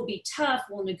debt, we'll be tough,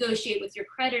 we'll negotiate with your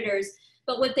creditors.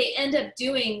 But what they end up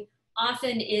doing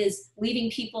often is leaving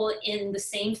people in the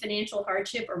same financial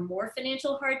hardship or more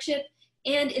financial hardship.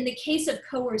 And in the case of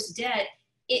coerced debt,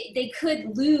 they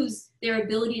could lose their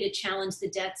ability to challenge the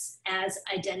debts as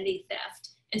identity theft.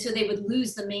 And so they would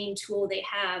lose the main tool they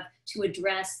have to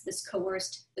address the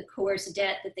coerced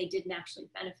debt that they didn't actually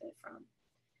benefit from.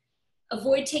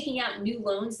 Avoid taking out new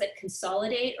loans that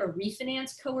consolidate or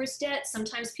refinance coerced debt.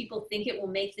 Sometimes people think it will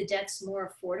make the debts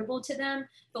more affordable to them,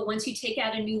 but once you take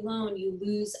out a new loan, you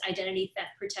lose identity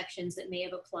theft protections that may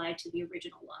have applied to the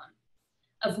original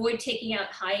loan. Avoid taking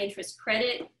out high interest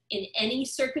credit in any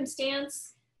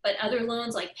circumstance, but other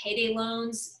loans like payday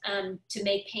loans to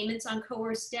make payments on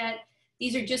coerced debt,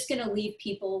 these are just gonna leave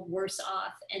people worse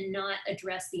off and not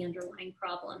address the underlying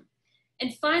problem.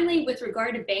 And finally, with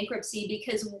regard to bankruptcy,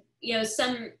 because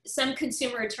some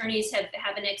consumer attorneys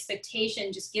have an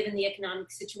expectation, just given the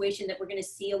economic situation, that we're going to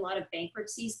see a lot of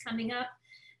bankruptcies coming up,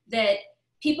 that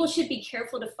people should be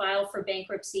careful to file for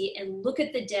bankruptcy and look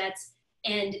at the debts.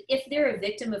 And if they're a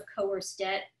victim of coerced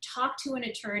debt, talk to an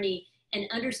attorney and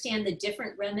understand the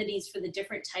different remedies for the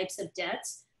different types of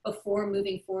debts before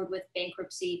moving forward with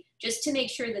bankruptcy, just to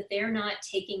make sure that they're not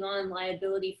taking on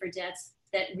liability for debts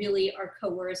that really are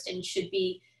coerced and should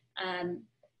be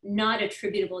not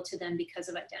attributable to them because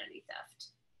of identity theft.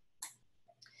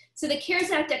 So the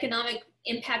CARES Act economic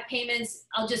impact payments,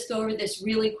 I'll just go over this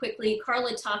really quickly.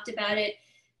 Carla talked about it.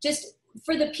 Just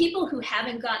for the people who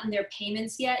haven't gotten their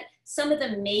payments yet, some of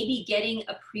them may be getting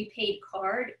a prepaid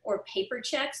card or paper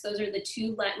checks. Those are the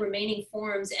 2 remaining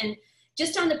forms. And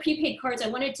just on the prepaid cards, I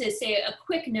wanted to say a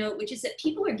quick note, which is that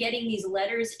people are getting these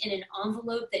letters in an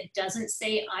envelope that doesn't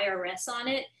say IRS on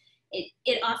it.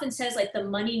 It often says like the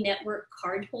Money Network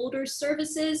Cardholder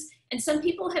Services, and some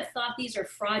people have thought these are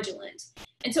fraudulent.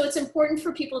 And so it's important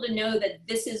for people to know that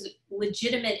this is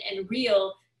legitimate and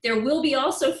real. There will be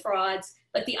also frauds,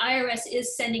 but the IRS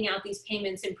is sending out these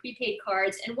payments in prepaid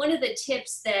cards. And one of the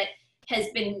tips that has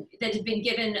been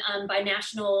given by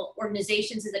national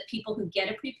organizations is that people who get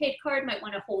a prepaid card might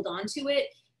want to hold on to it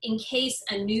in case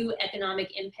a new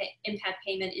economic impact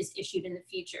payment is issued in the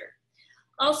future.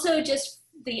 Also, just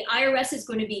the IRS is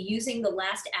going to be using the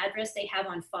last address they have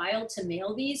on file to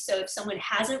mail these. So if someone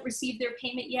hasn't received their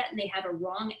payment yet and they have a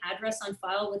wrong address on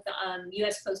file with the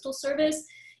US Postal Service,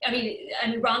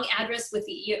 wrong address with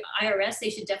the IRS, they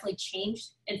should definitely change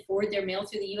and forward their mail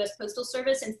through the US Postal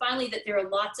Service. And finally, that there are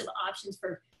lots of options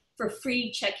for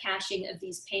free check cashing of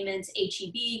these payments.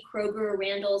 H-E-B, Kroger,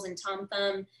 Randall's, and Tom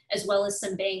Thumb, as well as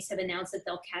some banks have announced that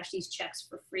they'll cash these checks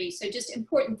for free. So just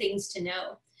important things to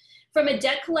know. From a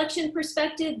debt collection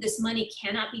perspective, this money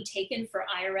cannot be taken for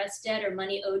IRS debt or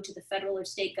money owed to the federal or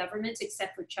state governments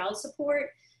except for child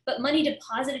support, but money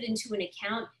deposited into an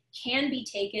account can be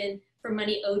taken for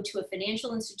money owed to a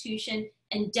financial institution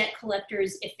and debt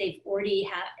collectors if they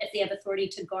have authority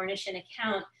to garnish an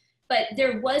account. But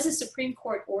there was a Supreme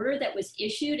Court order that was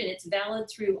issued, and it's valid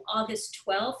through August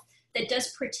 12th, that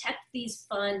does protect these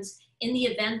funds in the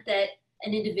event that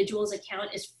an individual's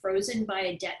account is frozen by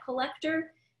a debt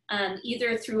collector,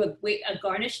 either through a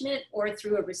garnishment or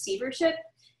through a receivership.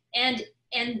 And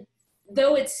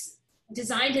though it's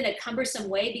designed in a cumbersome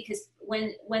way, because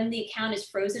when the account is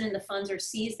frozen and the funds are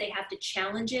seized, they have to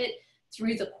challenge it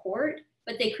through the court,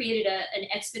 but they created an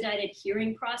expedited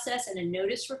hearing process and a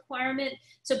notice requirement.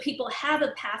 So people have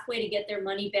a pathway to get their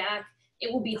money back.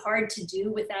 It will be hard to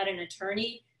do without an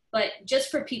attorney, but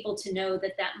just for people to know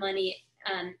that that money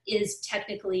is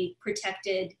technically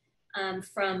protected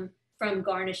from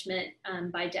garnishment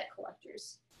by debt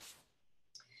collectors.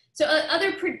 So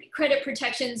other credit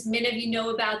protections, many of you know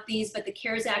about these, but the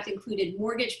CARES Act included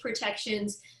mortgage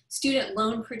protections, student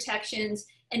loan protections,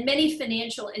 and many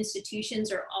financial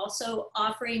institutions are also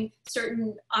offering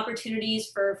certain opportunities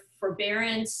for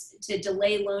forbearance to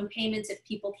delay loan payments if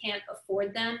people can't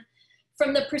afford them.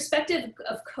 From the perspective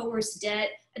of coerced debt,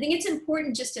 I think it's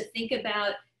important just to think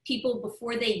about people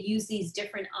before they use these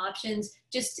different options.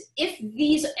 Just if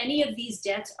any of these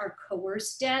debts are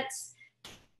coerced debts,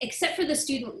 except for the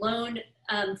student loan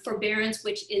forbearance,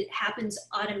 which it happens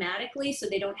automatically, so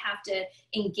they don't have to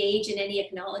engage in any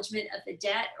acknowledgement of the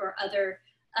debt or other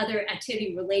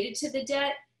activity related to the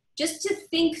debt, just to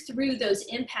think through those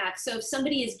impacts. So if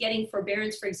somebody is getting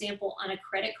forbearance, for example, on a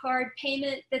credit card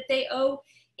payment that they owe,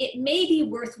 it may be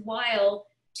worthwhile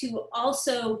to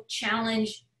also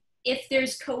challenge, if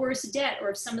there's coerced debt or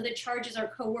if some of the charges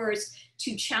are coerced,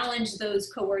 to challenge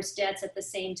those coerced debts at the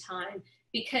same time.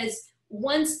 Because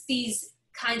once these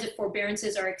kinds of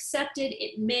forbearances are accepted,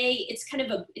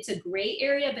 it's a gray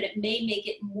area, but it may make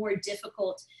it more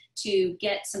difficult to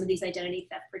get some of these identity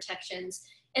theft protections.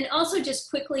 And also just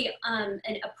quickly,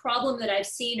 a problem that I've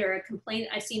seen, or a complaint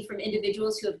I've seen from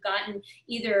individuals who have gotten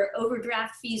either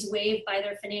overdraft fees waived by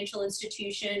their financial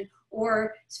institution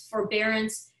or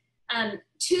forbearance.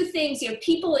 Two things,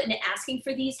 people in asking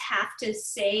for these have to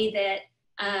say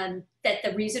that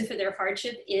the reason for their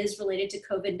hardship is related to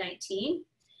COVID-19,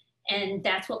 and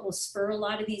that's what will spur a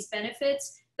lot of these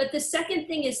benefits. But the second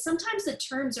thing is sometimes the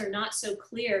terms are not so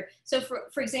clear. So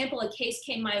for example, a case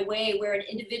came my way where an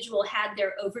individual had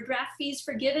their overdraft fees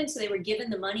forgiven, so they were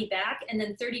given the money back, and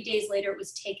then 30 days later it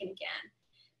was taken again.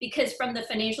 Because from the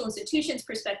financial institution's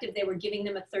perspective, they were giving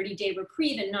them a 30-day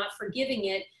reprieve and not forgiving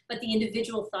it, but the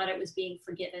individual thought it was being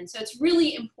forgiven. So it's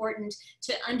really important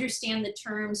to understand the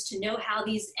terms, to know how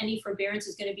any forbearance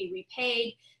is going to be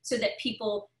repaid, so that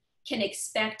people can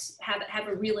have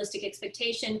a realistic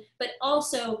expectation, but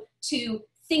also to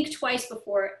think twice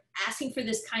before asking for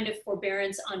this kind of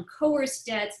forbearance on coerced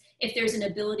debts if there's an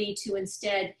ability to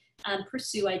instead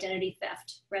pursue identity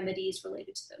theft remedies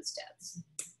related to those debts.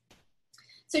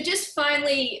 So just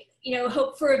finally,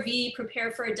 hope for a V,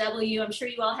 prepare for a W. I'm sure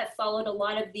you all have followed a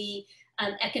lot of the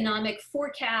economic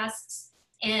forecasts,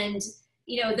 and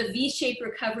the V-shaped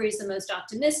recovery is the most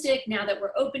optimistic. Now that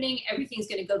we're opening, everything's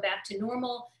going to go back to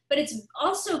normal. But it's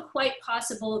also quite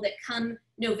possible that come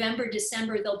November,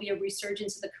 December, there'll be a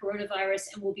resurgence of the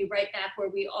coronavirus and we'll be right back where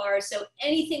we are. So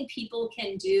anything people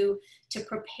can do to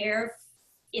prepare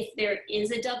if there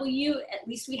is a W, at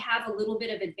least we have a little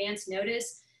bit of advance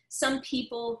notice. Some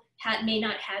people may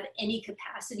not have any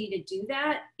capacity to do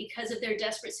that because of their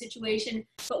desperate situation,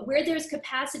 but where there's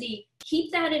capacity, keep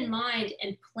that in mind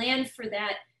and plan for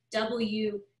that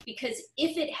W, because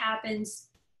if it happens,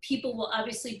 people will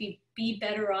obviously be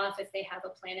better off if they have a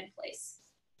plan in place.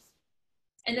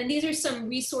 And then these are some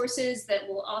resources that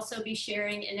we'll also be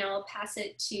sharing, and now I'll pass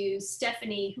it to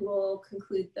Stephanie, who will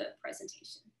conclude the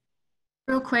presentation.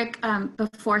 Real quick,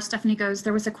 before Stephanie goes,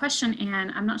 there was a question,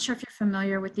 and I'm not sure if you're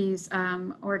familiar with these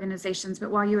organizations, but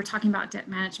while you were talking about debt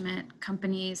management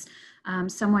companies,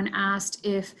 someone asked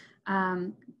if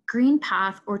Green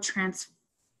Path or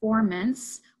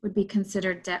Transformance would be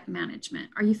considered debt management.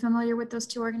 Are you familiar with those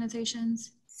two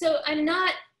organizations? So I'm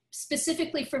not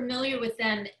specifically familiar with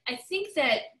them. I think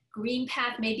that Green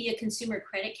Path may be a consumer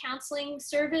credit counseling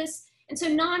service. And so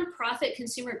nonprofit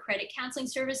consumer credit counseling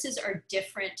services are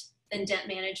different than debt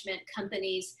management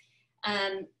companies.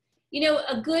 A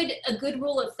good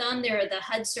rule of thumb, there are the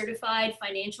HUD certified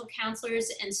financial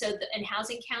counselors and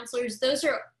housing counselors. Those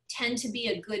tend to be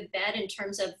a good bet in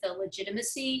terms of the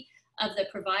legitimacy of the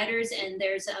providers, and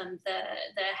there's the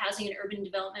Housing and Urban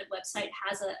Development website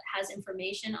has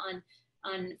information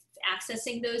on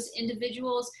accessing those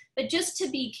individuals. But just to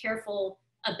be careful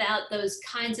about those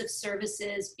kinds of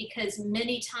services, because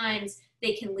many times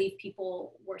they can leave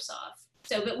people worse off.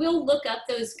 So, but we'll look up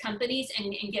those companies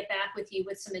and get back with you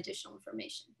with some additional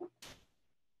information.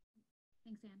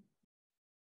 Thanks, Anne.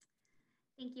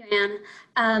 Thank you,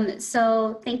 Anne.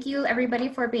 So thank you everybody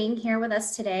for being here with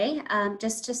us today.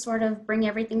 Just to sort of bring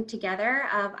everything together,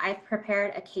 I've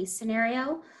prepared a case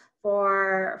scenario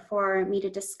for me to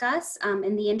discuss.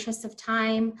 In the interest of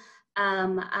time,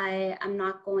 I'm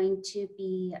not going to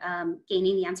be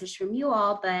gaining the answers from you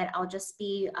all, but I'll just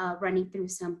be running through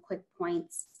some quick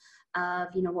points of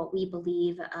what we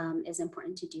believe is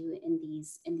important to do in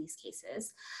these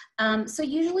cases. So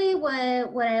usually what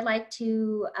I like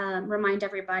to remind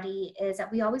everybody is that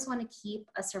we always want to keep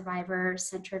a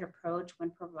survivor-centered approach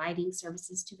when providing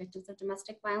services to victims of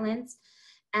domestic violence.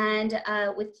 And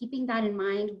with keeping that in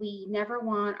mind, we never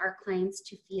want our clients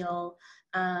to feel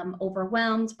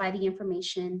overwhelmed by the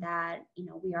information that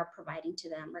we are providing to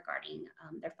them regarding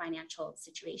their financial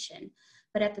situation.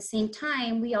 But at the same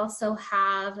time, we also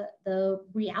have the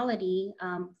reality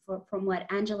from what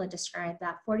Angela described,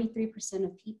 that 43%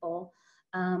 of people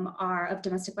of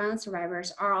domestic violence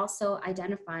survivors are also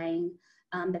identifying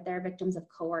that they're victims of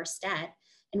coerced debt.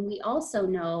 And we also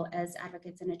know as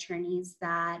advocates and attorneys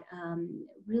that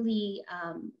really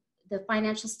the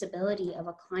financial stability of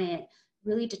a client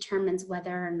really determines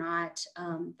whether or not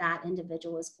that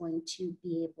individual is going to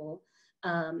be able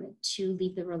to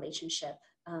leave the relationship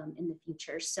in the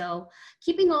future. So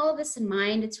keeping all of this in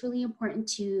mind, it's really important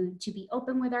to be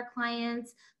open with our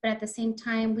clients, but at the same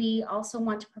time, we also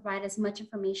want to provide as much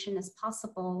information as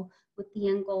possible, with the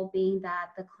end goal being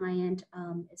that the client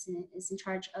is in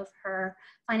charge of her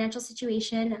financial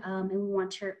situation, and we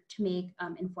want her to make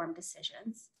informed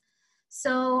decisions.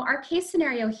 So our case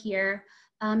scenario here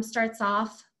starts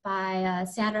off by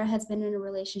Sandra has been in a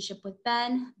relationship with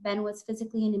Ben. Ben was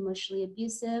physically and emotionally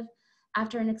abusive.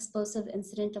 After an explosive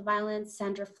incident of violence,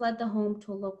 Sandra fled the home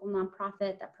to a local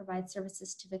nonprofit that provides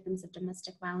services to victims of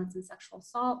domestic violence and sexual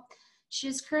assault. She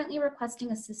is currently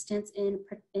requesting assistance in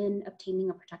obtaining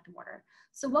a protective order.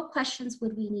 So what questions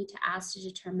would we need to ask to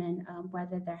determine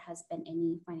whether there has been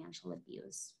any financial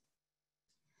abuse?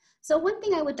 So one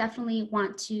thing I would definitely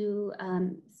want to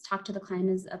talk to the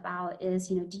client about is,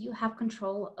 do you have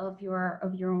control of your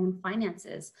own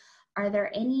finances? Are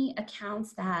there any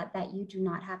accounts that you do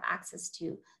not have access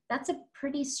to? That's a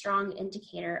pretty strong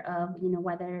indicator of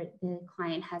whether the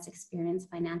client has experienced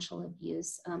financial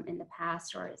abuse in the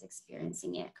past or is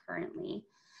experiencing it currently.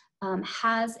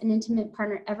 Has an intimate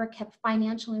partner ever kept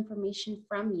financial information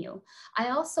from you?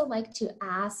 I also like to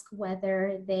ask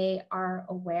whether they are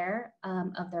aware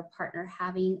of their partner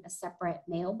having a separate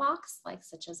mailbox,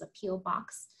 such as a P.O.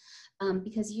 box,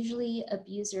 because usually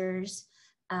abusers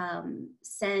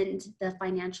send the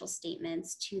financial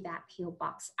statements to that P.O.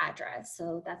 box address.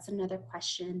 So that's another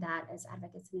question that as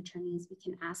advocates and attorneys, we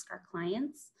can ask our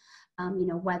clients,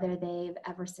 whether they've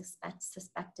ever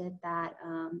suspected that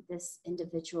this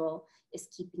individual is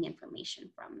keeping information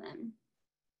from them.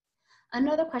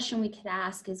 Another question we could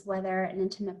ask is whether an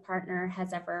intimate partner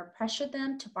has ever pressured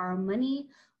them to borrow money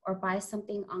or buy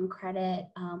something on credit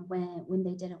when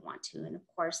they didn't want to. And of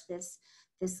course, this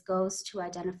goes to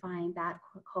identifying that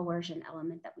coercion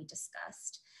element that we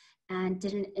discussed. And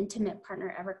did an intimate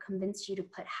partner ever convince you to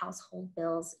put household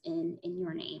bills in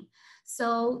your name?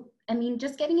 So, I mean,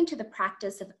 just getting into the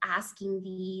practice of asking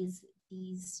these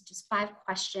just 5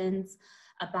 questions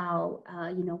about,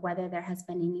 whether there has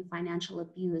been any financial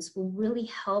abuse will really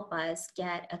help us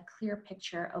get a clear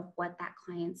picture of what that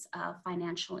client's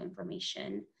financial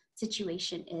information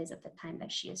situation is at the time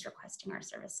that she is requesting our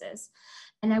services.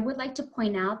 And I would like to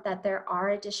point out that there are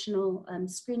additional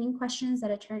screening questions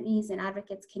that attorneys and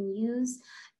advocates can use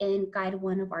in Guide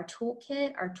 1 of our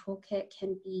toolkit. Our toolkit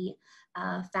can be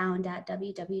found at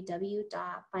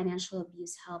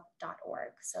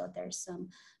www.financialabusehelp.org. So there's some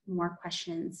more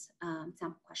questions,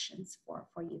 sample questions for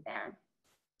you there.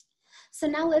 So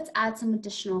now let's add some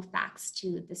additional facts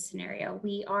to the scenario.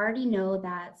 We already know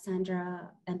that Sandra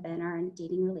and Ben are in a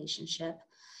dating relationship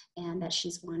and that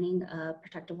she's wanting a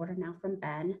protective order now from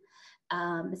Ben.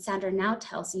 Sandra now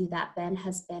tells you that Ben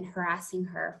has been harassing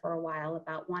her for a while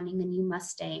about wanting a new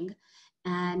Mustang,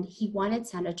 and he wanted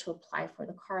Sandra to apply for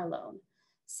the car loan.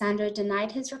 Sandra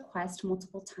denied his request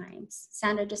multiple times.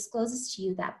 Sandra discloses to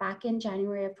you that back in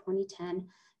January of 2010,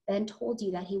 Ben told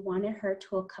you that he wanted her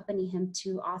to accompany him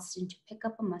to Austin to pick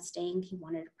up a Mustang he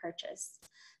wanted to purchase.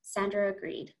 Sandra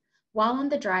agreed. While on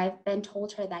the drive, Ben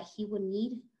told her that he would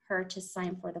need her to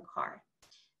sign for the car.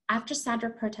 After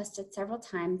Sandra protested several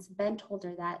times, Ben told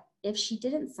her that if she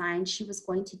didn't sign, she was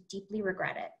going to deeply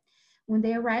regret it. When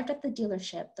they arrived at the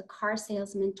dealership, the car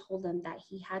salesman told them that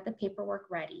he had the paperwork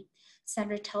ready.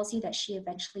 Sandra tells you that she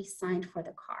eventually signed for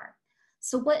the car.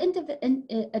 So what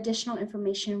additional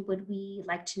information would we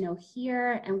like to know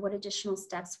here, and what additional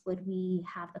steps would we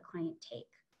have the client take?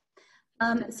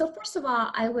 So first of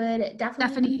all, I would definitely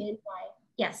Stephanie? begin by,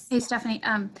 yes. Hey, Stephanie,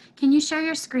 can you share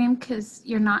your screen, because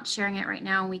you're not sharing it right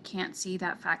now and we can't see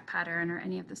that fact pattern or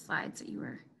any of the slides that you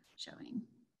were showing.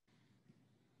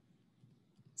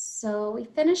 So we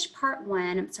finished part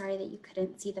one. I'm sorry that you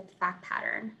couldn't see the fact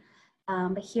pattern,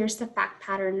 but here's the fact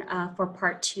pattern for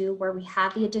part two, where we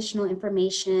have the additional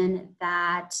information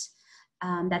that,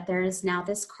 that there is now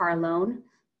this car loan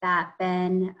that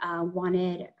Ben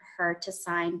wanted her to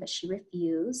sign, but she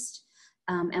refused.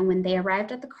 And when they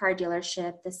arrived at the car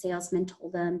dealership, the salesman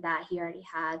told them that he already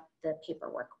had the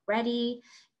paperwork ready,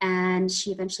 and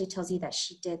she eventually tells you that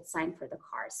she did sign for the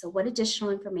car. So what additional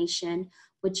information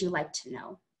would you like to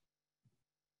know?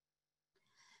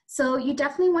 So you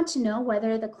definitely want to know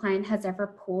whether the client has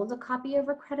ever pulled a copy of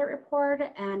a credit report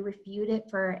and reviewed it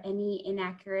for any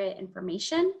inaccurate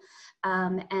information.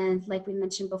 And like we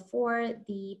mentioned before,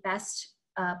 the best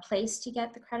place to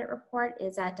get the credit report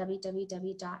is at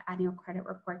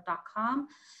www.annualcreditreport.com.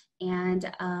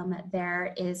 And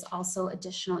there is also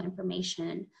additional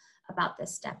information about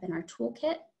this step in our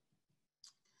toolkit.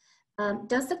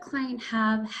 Does the client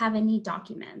have any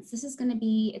documents? This is going to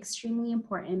be extremely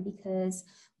important because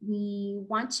we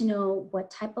want to know what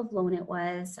type of loan it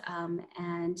was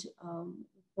and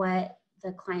what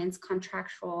the client's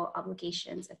contractual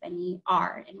obligations, if any,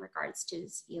 are in regards to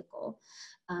this vehicle.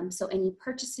 So any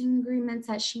purchasing agreements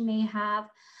that she may have,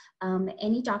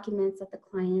 any documents that the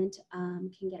client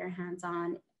can get her hands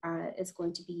on is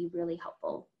going to be really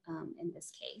helpful in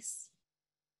this case.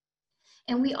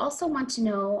 And we also want to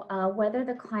know whether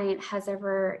the client has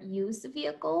ever used the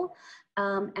vehicle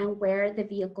and where the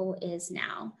vehicle is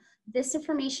now. This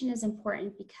information is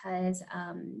important because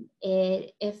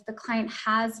if the client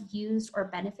has used or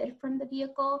benefited from the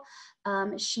vehicle,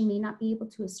 she may not be able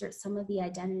to assert some of the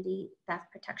identity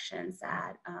theft protections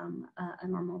that a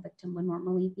normal victim would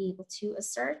normally be able to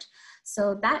assert.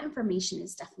 So that information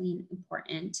is definitely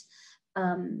important.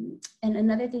 And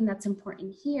another thing that's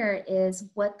important here is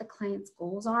what the client's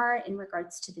goals are in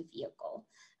regards to the vehicle.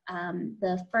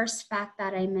 The first fact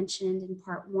that I mentioned in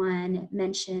part one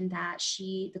mentioned that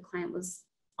the client was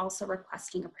also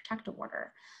requesting a protective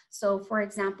order. So for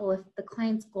example, if the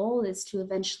client's goal is to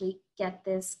eventually get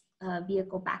this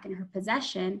vehicle back in her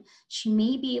possession, she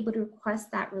may be able to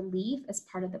request that relief as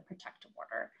part of the protective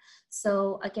order.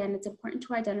 So again, it's important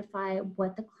to identify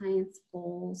what the client's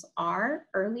goals are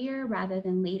earlier rather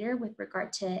than later with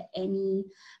regard to any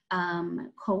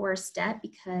coerced debt,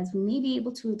 because we may be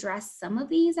able to address some of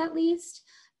these at least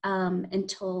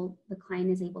until the client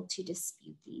is able to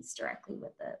dispute these directly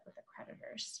with the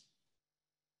creditors.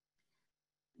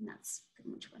 And that's pretty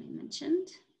much what I mentioned.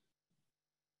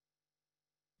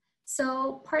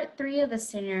 So part three of the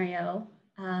scenario,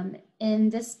 in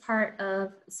this part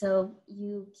of, so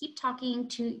you keep talking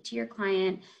to your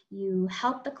client, you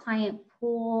help the client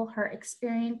pull her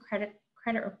Experian credit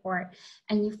report,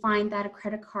 and you find that a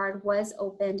credit card was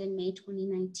opened in May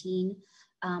 2019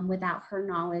 without her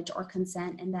knowledge or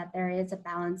consent, and that there is a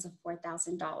balance of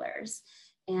 $4,000.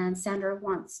 And Sandra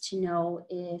wants to know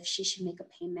if she should make a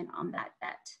payment on that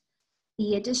debt.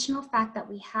 The additional fact that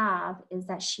we have is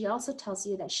that she also tells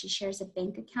you that she shares a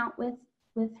bank account with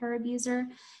her abuser,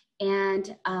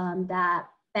 and that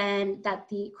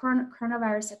the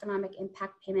coronavirus economic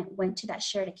impact payment went to that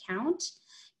shared account,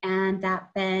 and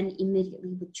that Ben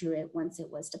immediately withdrew it once it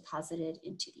was deposited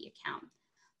into the account.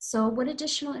 So what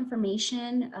additional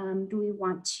information do we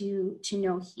want to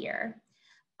know here?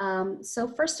 So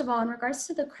first of all, in regards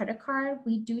to the credit card,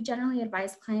 we do generally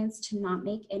advise clients to not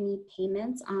make any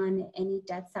payments on any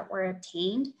debts that were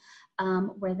obtained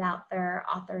without their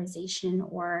authorization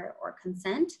or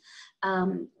consent.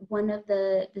 One of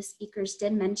the speakers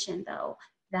did mention, though,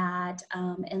 that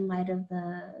in light of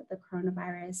the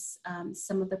coronavirus,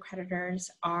 some of the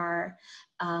creditors are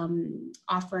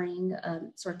offering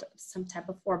some type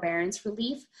of forbearance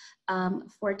relief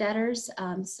for debtors.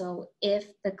 So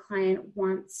if the client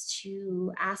wants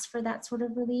to ask for that sort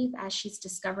of relief, as she's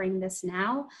discovering this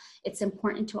now, it's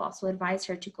important to also advise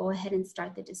her to go ahead and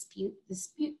start the dispute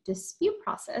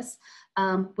process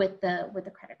with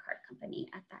the credit card company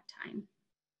at that time.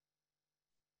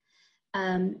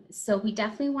 So we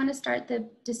definitely want to start the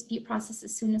dispute process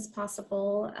as soon as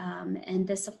possible. And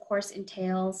this, of course,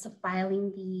 entails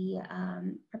filing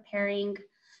preparing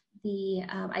the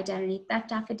identity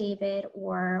theft affidavit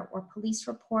or police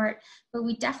report. But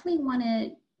we definitely want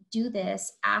to do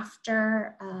this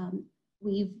after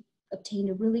we've obtained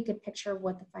a really good picture of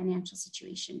what the financial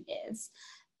situation is.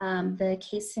 The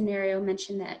case scenario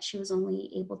mentioned that she was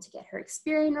only able to get her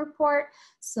Experian report.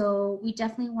 So we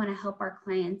definitely want to help our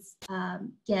clients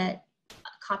get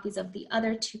copies of the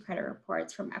other 2 credit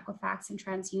reports from Equifax and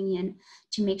TransUnion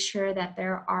to make sure that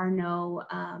there are no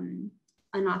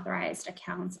unauthorized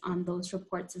accounts on those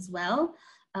reports as well.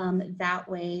 That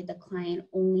way the client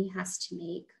only has to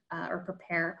make or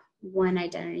prepare 1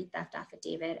 identity theft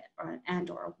affidavit or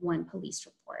 1 police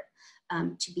report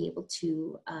to be able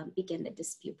to begin the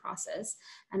dispute process.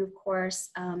 And of course,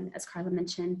 as Carla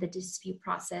mentioned, the dispute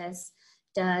process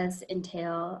does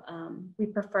entail, we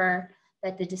prefer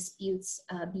that the disputes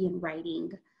be in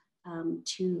writing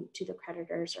to the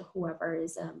creditors or whoever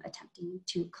is attempting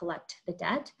to collect the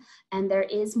debt. And there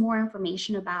is more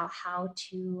information about how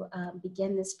to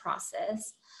begin this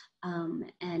process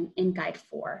and in Guide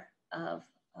 4 of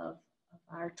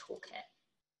our toolkit.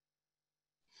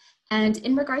 And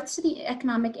in regards to the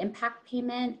economic impact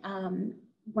payment,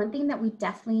 one thing that we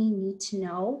definitely need to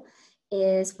know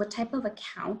is what type of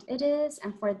account it is.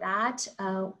 And for that,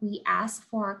 we ask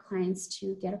for our clients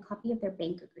to get a copy of their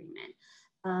bank agreement.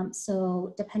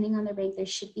 So depending on their bank, they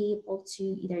should be able to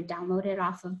either download it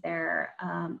off of their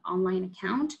online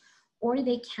account, or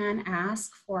they can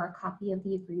ask for a copy of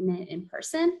the agreement in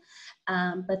person.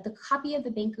 But the copy of the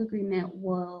bank agreement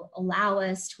will allow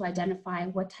us to identify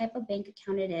what type of bank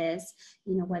account it is,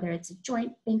 you know, whether it's a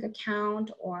joint bank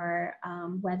account or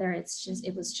whether it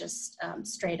was just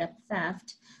straight up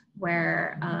theft,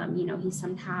 where you know, he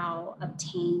somehow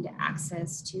obtained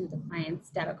access to the client's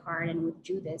debit card and would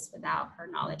do this without her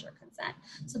knowledge or consent.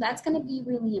 So that's going to be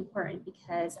really important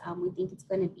because we think it's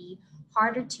going to be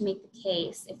harder to make the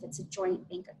case if it's a joint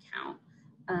bank account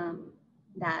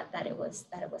that it was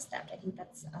theft. I think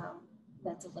that's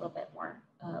a little bit more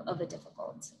of a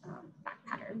difficult fact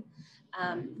pattern.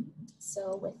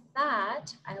 So with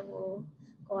that, I will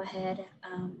go ahead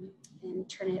and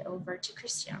turn it over to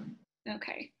Christian.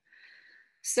 Okay.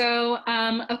 So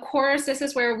of course, this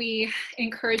is where we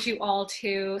encourage you all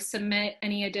to submit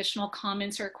any additional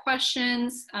comments or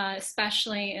questions,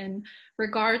 especially in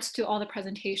regards to all the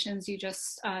presentations you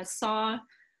just saw.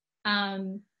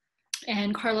 And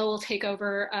Carla will take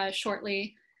over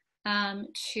shortly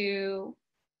to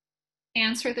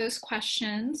answer those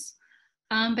questions.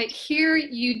 But here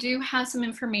you do have some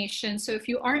information. So if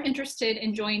you are interested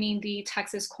in joining the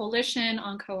Texas Coalition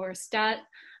on Coerced Debt,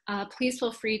 please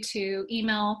feel free to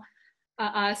email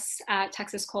us at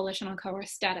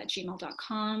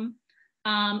texascoalitiononcoerceddebt@gmail.com.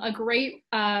 A great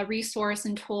resource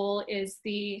and tool is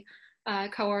the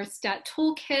Coerced Debt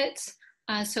Toolkit.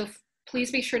 So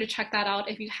please be sure to check that out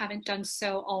if you haven't done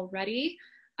so already.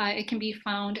 It can be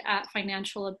found at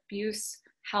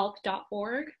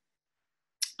financialabusehelp.org.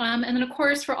 And then of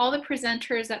course, for all the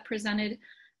presenters that presented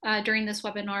during this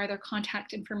webinar, their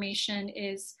contact information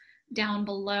is down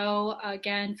below.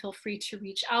 Again, feel free to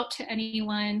reach out to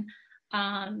anyone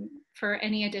for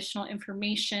any additional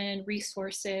information,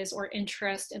 resources, or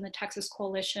interest in the Texas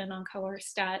Coalition on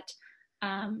Coerced Debt.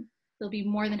 They'll be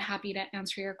more than happy to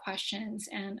answer your questions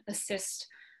and assist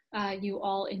you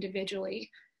all individually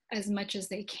as much as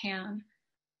they can.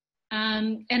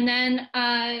 And then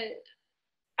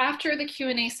after the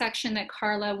Q&A section that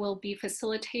Carla will be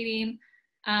facilitating,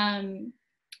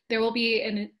 there will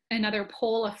be another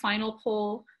poll, a final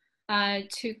poll,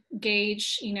 to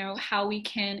gauge, you know, how we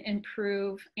can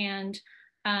improve and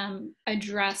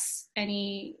address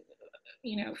any,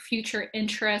 you know, future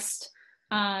interest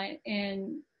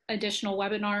in additional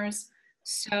webinars.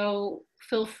 So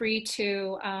feel free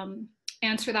to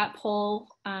answer that poll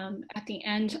at the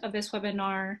end of this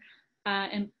webinar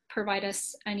and provide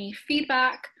us any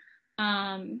feedback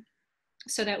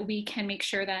so that we can make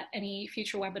sure that any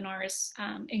future webinars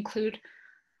include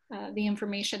the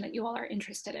information that you all are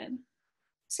interested in.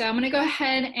 So I'm going to go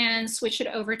ahead and switch it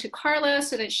over to Carla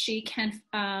so that she can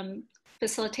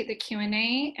facilitate the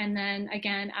Q&A. And then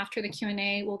again, after the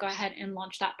Q&A, we'll go ahead and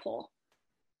launch that poll.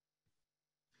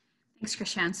 Thanks,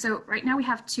 Christian. So right now we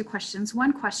have 2 questions.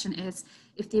 One question is,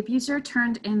 if the abuser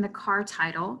turned in the car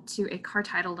title to a car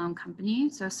title loan company,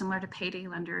 so similar to payday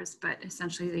lenders, but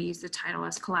essentially they use the title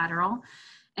as collateral,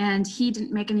 and he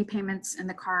didn't make any payments and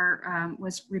the car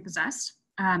was repossessed,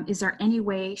 is there any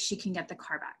way she can get the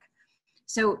car back?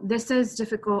 So this is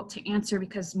difficult to answer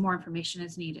because more information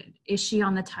is needed. Is she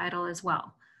on the title as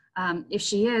well? If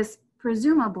she is,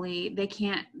 presumably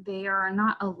they are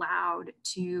not allowed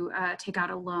to take out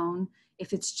a loan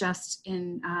if it's just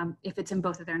in, if it's in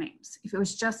both of their names. If it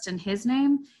was just in his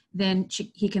name, then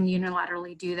he can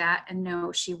unilaterally do that, and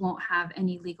no, she won't have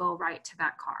any legal right to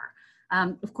that car.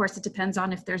 Of course, it depends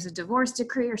on if there's a divorce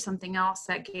decree or something else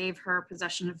that gave her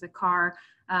possession of the car.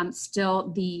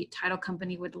 Still, the title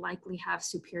company would likely have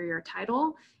superior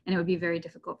title, and it would be very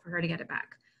difficult for her to get it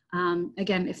back.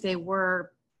 Again, if they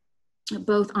were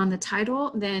both on the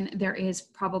title, then there is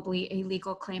probably a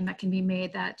legal claim that can be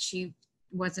made that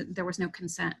there was no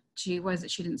consent. She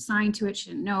didn't sign to it, she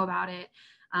didn't know about it.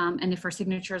 And if her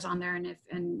signature is on there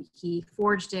and he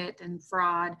forged it, then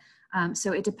fraud.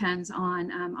 So it depends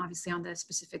on, obviously, on the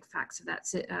specific facts of that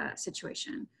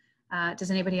situation.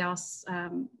 Does anybody else,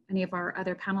 any of our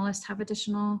other panelists have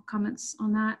additional comments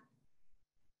on that?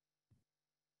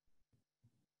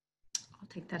 I'll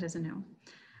take that as a no.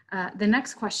 The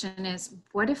next question is,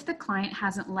 what if the client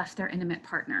hasn't left their intimate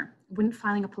partner? Wouldn't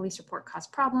filing a police report cause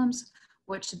problems?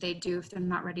 What should they do if they're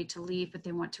not ready to leave, but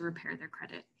they want to repair their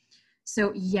credit?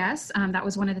 So yes, that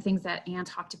was one of the things that Anne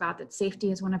talked about, that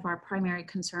safety is one of our primary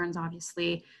concerns,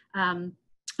 obviously.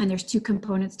 And there's two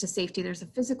components to safety. There's a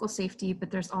physical safety,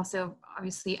 but there's also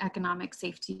obviously economic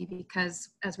safety, because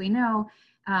as we know,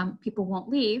 people won't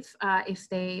leave if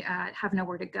they have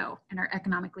nowhere to go and are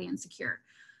economically insecure.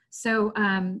 So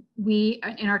in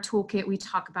our toolkit, we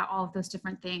talk about all of those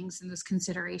different things and those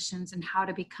considerations and how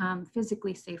to become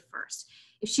physically safe first.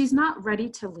 If she's not ready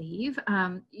to leave,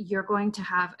 you're going to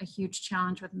have a huge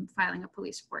challenge with filing a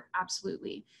police report,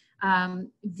 absolutely.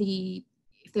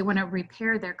 If they want to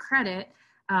repair their credit,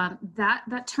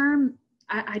 that term,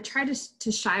 I try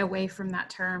to shy away from that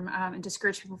term and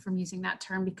discourage people from using that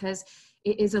term, because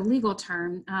it is a legal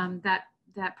term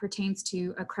that pertains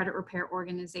to a credit repair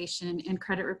organization. And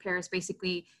credit repair is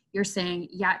basically, you're saying,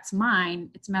 yeah, it's mine,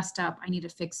 it's messed up, I need to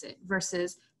fix it,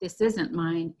 versus this isn't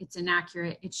mine, it's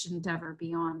inaccurate, it shouldn't ever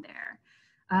be on there.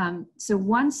 So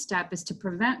one step is to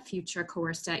prevent future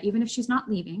coerced debt, even if she's not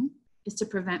leaving, is to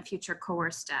prevent future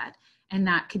coerced debt. And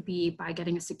that could be by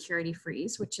getting a security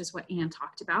freeze, which is what Anne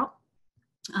talked about.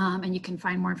 And you can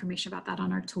find more information about that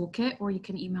on our toolkit, or you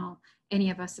can email any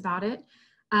of us about it.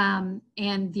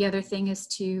 And the other thing is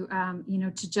to,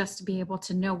 to just be able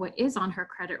to know what is on her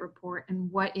credit report,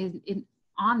 and what is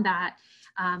on that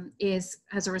is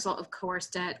as a result of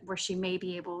coerced debt, where she may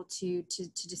be able to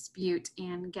dispute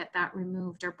and get that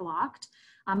removed or blocked,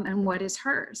 and what is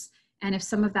hers. And if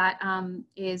some of that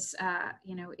is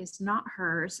not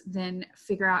hers, then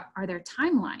figure out, are there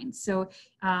timelines? So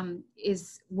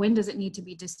when does it need to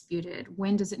be disputed?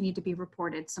 When does it need to be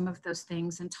reported? Some of those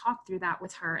things, and talk through that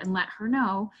with her and let her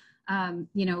know,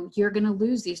 you're going to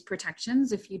lose these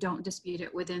protections if you don't dispute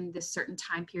it within this certain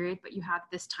time period, but you have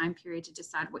this time period to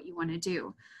decide what you want to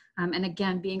do. And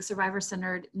again, being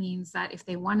survivor-centered means that if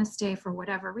they want to stay for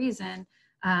whatever reason,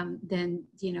 then,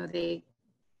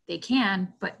 they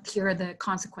can, but here are the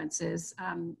consequences,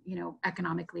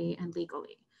 economically and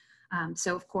legally.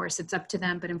 So of course it's up to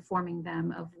them, but informing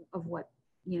them of what,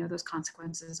 those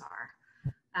consequences are.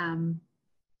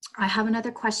 I have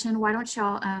another question. Why don't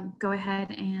y'all go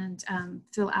ahead and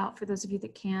fill out, for those of you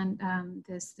that can,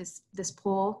 this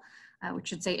poll, which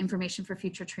should say information for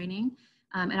future training.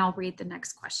 And I'll read the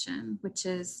next question, which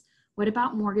is, what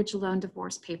about mortgage loan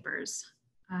divorce papers?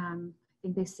 I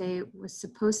think they say was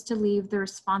supposed to leave the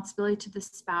responsibility to the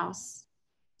spouse,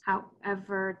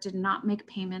 however, did not make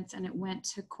payments and it went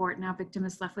to court. Now victim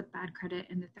is left with bad credit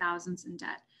and the thousands in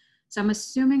debt. So I'm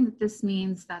assuming that this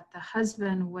means that the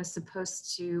husband was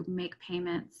supposed to make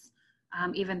payments,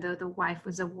 even though the wife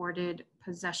was awarded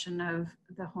possession of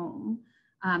the home,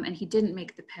 and he didn't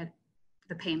make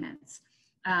the payments.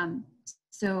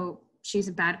 So she's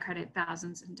a bad credit,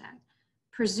 thousands in debt.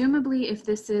 Presumably, if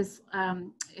this is,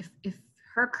 if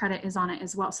her credit is on it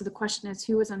as well. So the question is,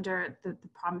 who is under the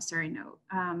promissory note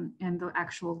and the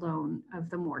actual loan of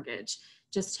the mortgage?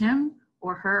 Just him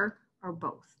or her or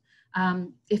both?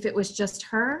 If it was just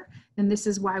her, then this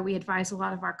is why we advise a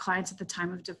lot of our clients at the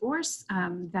time of divorce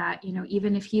that,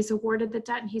 even if he's awarded the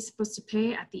debt and he's supposed to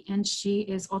pay, at the end, she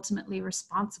is ultimately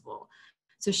responsible.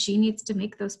 So she needs to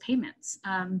make those payments.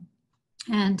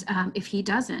 And if he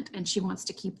doesn't, and she wants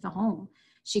to keep the home,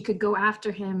 she could go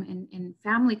after him in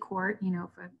family court,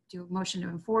 do a motion to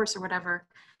enforce or whatever.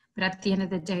 But at the end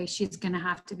of the day, she's going to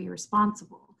have to be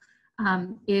responsible.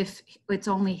 If it's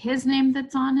only his name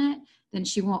that's on it, then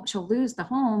she'll lose the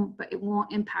home, but it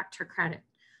won't impact her credit.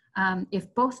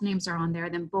 If both names are on there,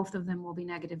 then both of them will be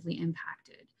negatively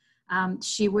impacted.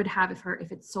 She would have,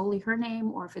 if it's solely her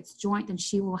name or if it's joint, then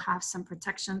she will have some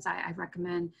protections. I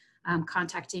recommend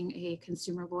contacting a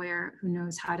consumer lawyer who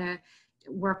knows how to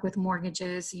work with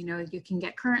mortgages. You can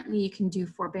get currently, you can do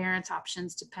forbearance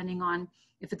options depending on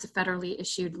if it's a federally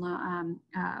issued loan.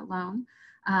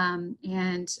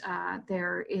 And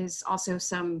there is also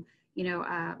some,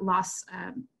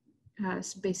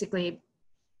 basically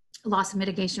loss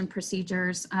mitigation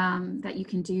procedures that you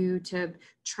can do to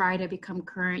try to become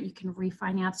current. You can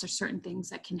refinance. There's certain things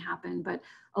that can happen, but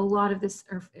a lot of this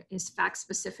is fact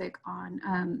specific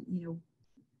on,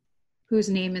 whose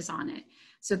name is on it.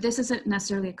 So this isn't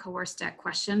necessarily a coerced debt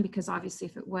question, because obviously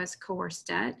if it was coerced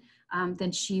debt,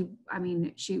 then she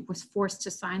was forced to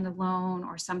sign the loan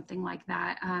or something like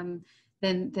that,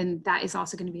 then that is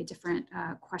also going to be a different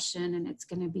question, and it's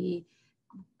going to be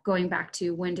going back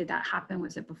to when did that happen?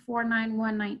 Was it before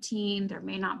 9/1/19? There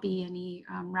may not be any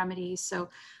remedies. So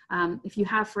if you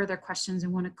have further questions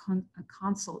and want to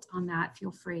consult on that,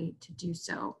 feel free to do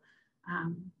so.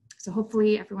 So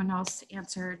hopefully everyone else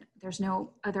answered. There's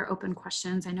no other open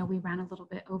questions. I know we ran a little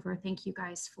bit over. Thank you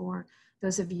guys for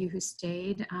those of you who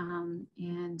stayed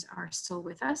and are still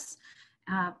with us.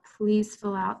 Please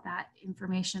fill out that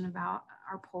information about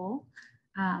our poll.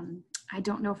 I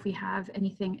don't know if we have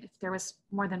anything, if there was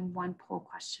more than one poll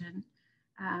question.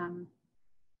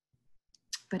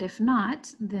 But if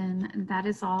not, then that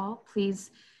is all. Please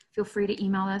feel free to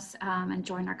email us and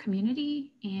join our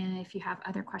community. And if you have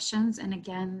other questions, and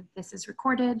again, this is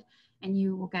recorded and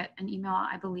you will get an email,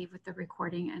 I believe, with the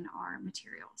recording and our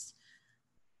materials.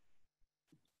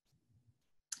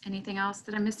 Anything else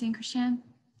that I'm missing, Christiane?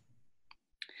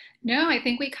 No, I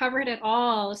think we covered it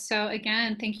all. So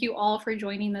again, thank you all for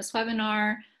joining this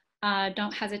webinar.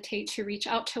 Don't hesitate to reach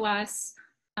out to us.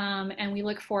 And we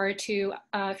look forward to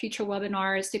future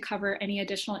webinars to cover any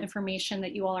additional information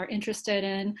that you all are interested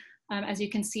in. As you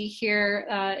can see here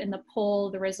in the poll,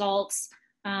 the results,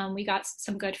 we got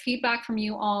some good feedback from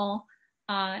you all.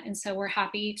 And so we're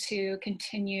happy to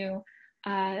continue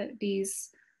these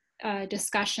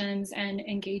discussions and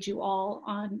engage you all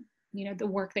on the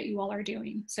work that you all are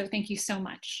doing. So thank you so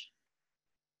much.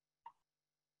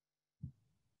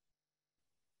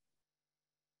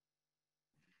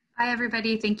 Bye,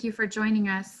 everybody. Thank you for joining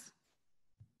us.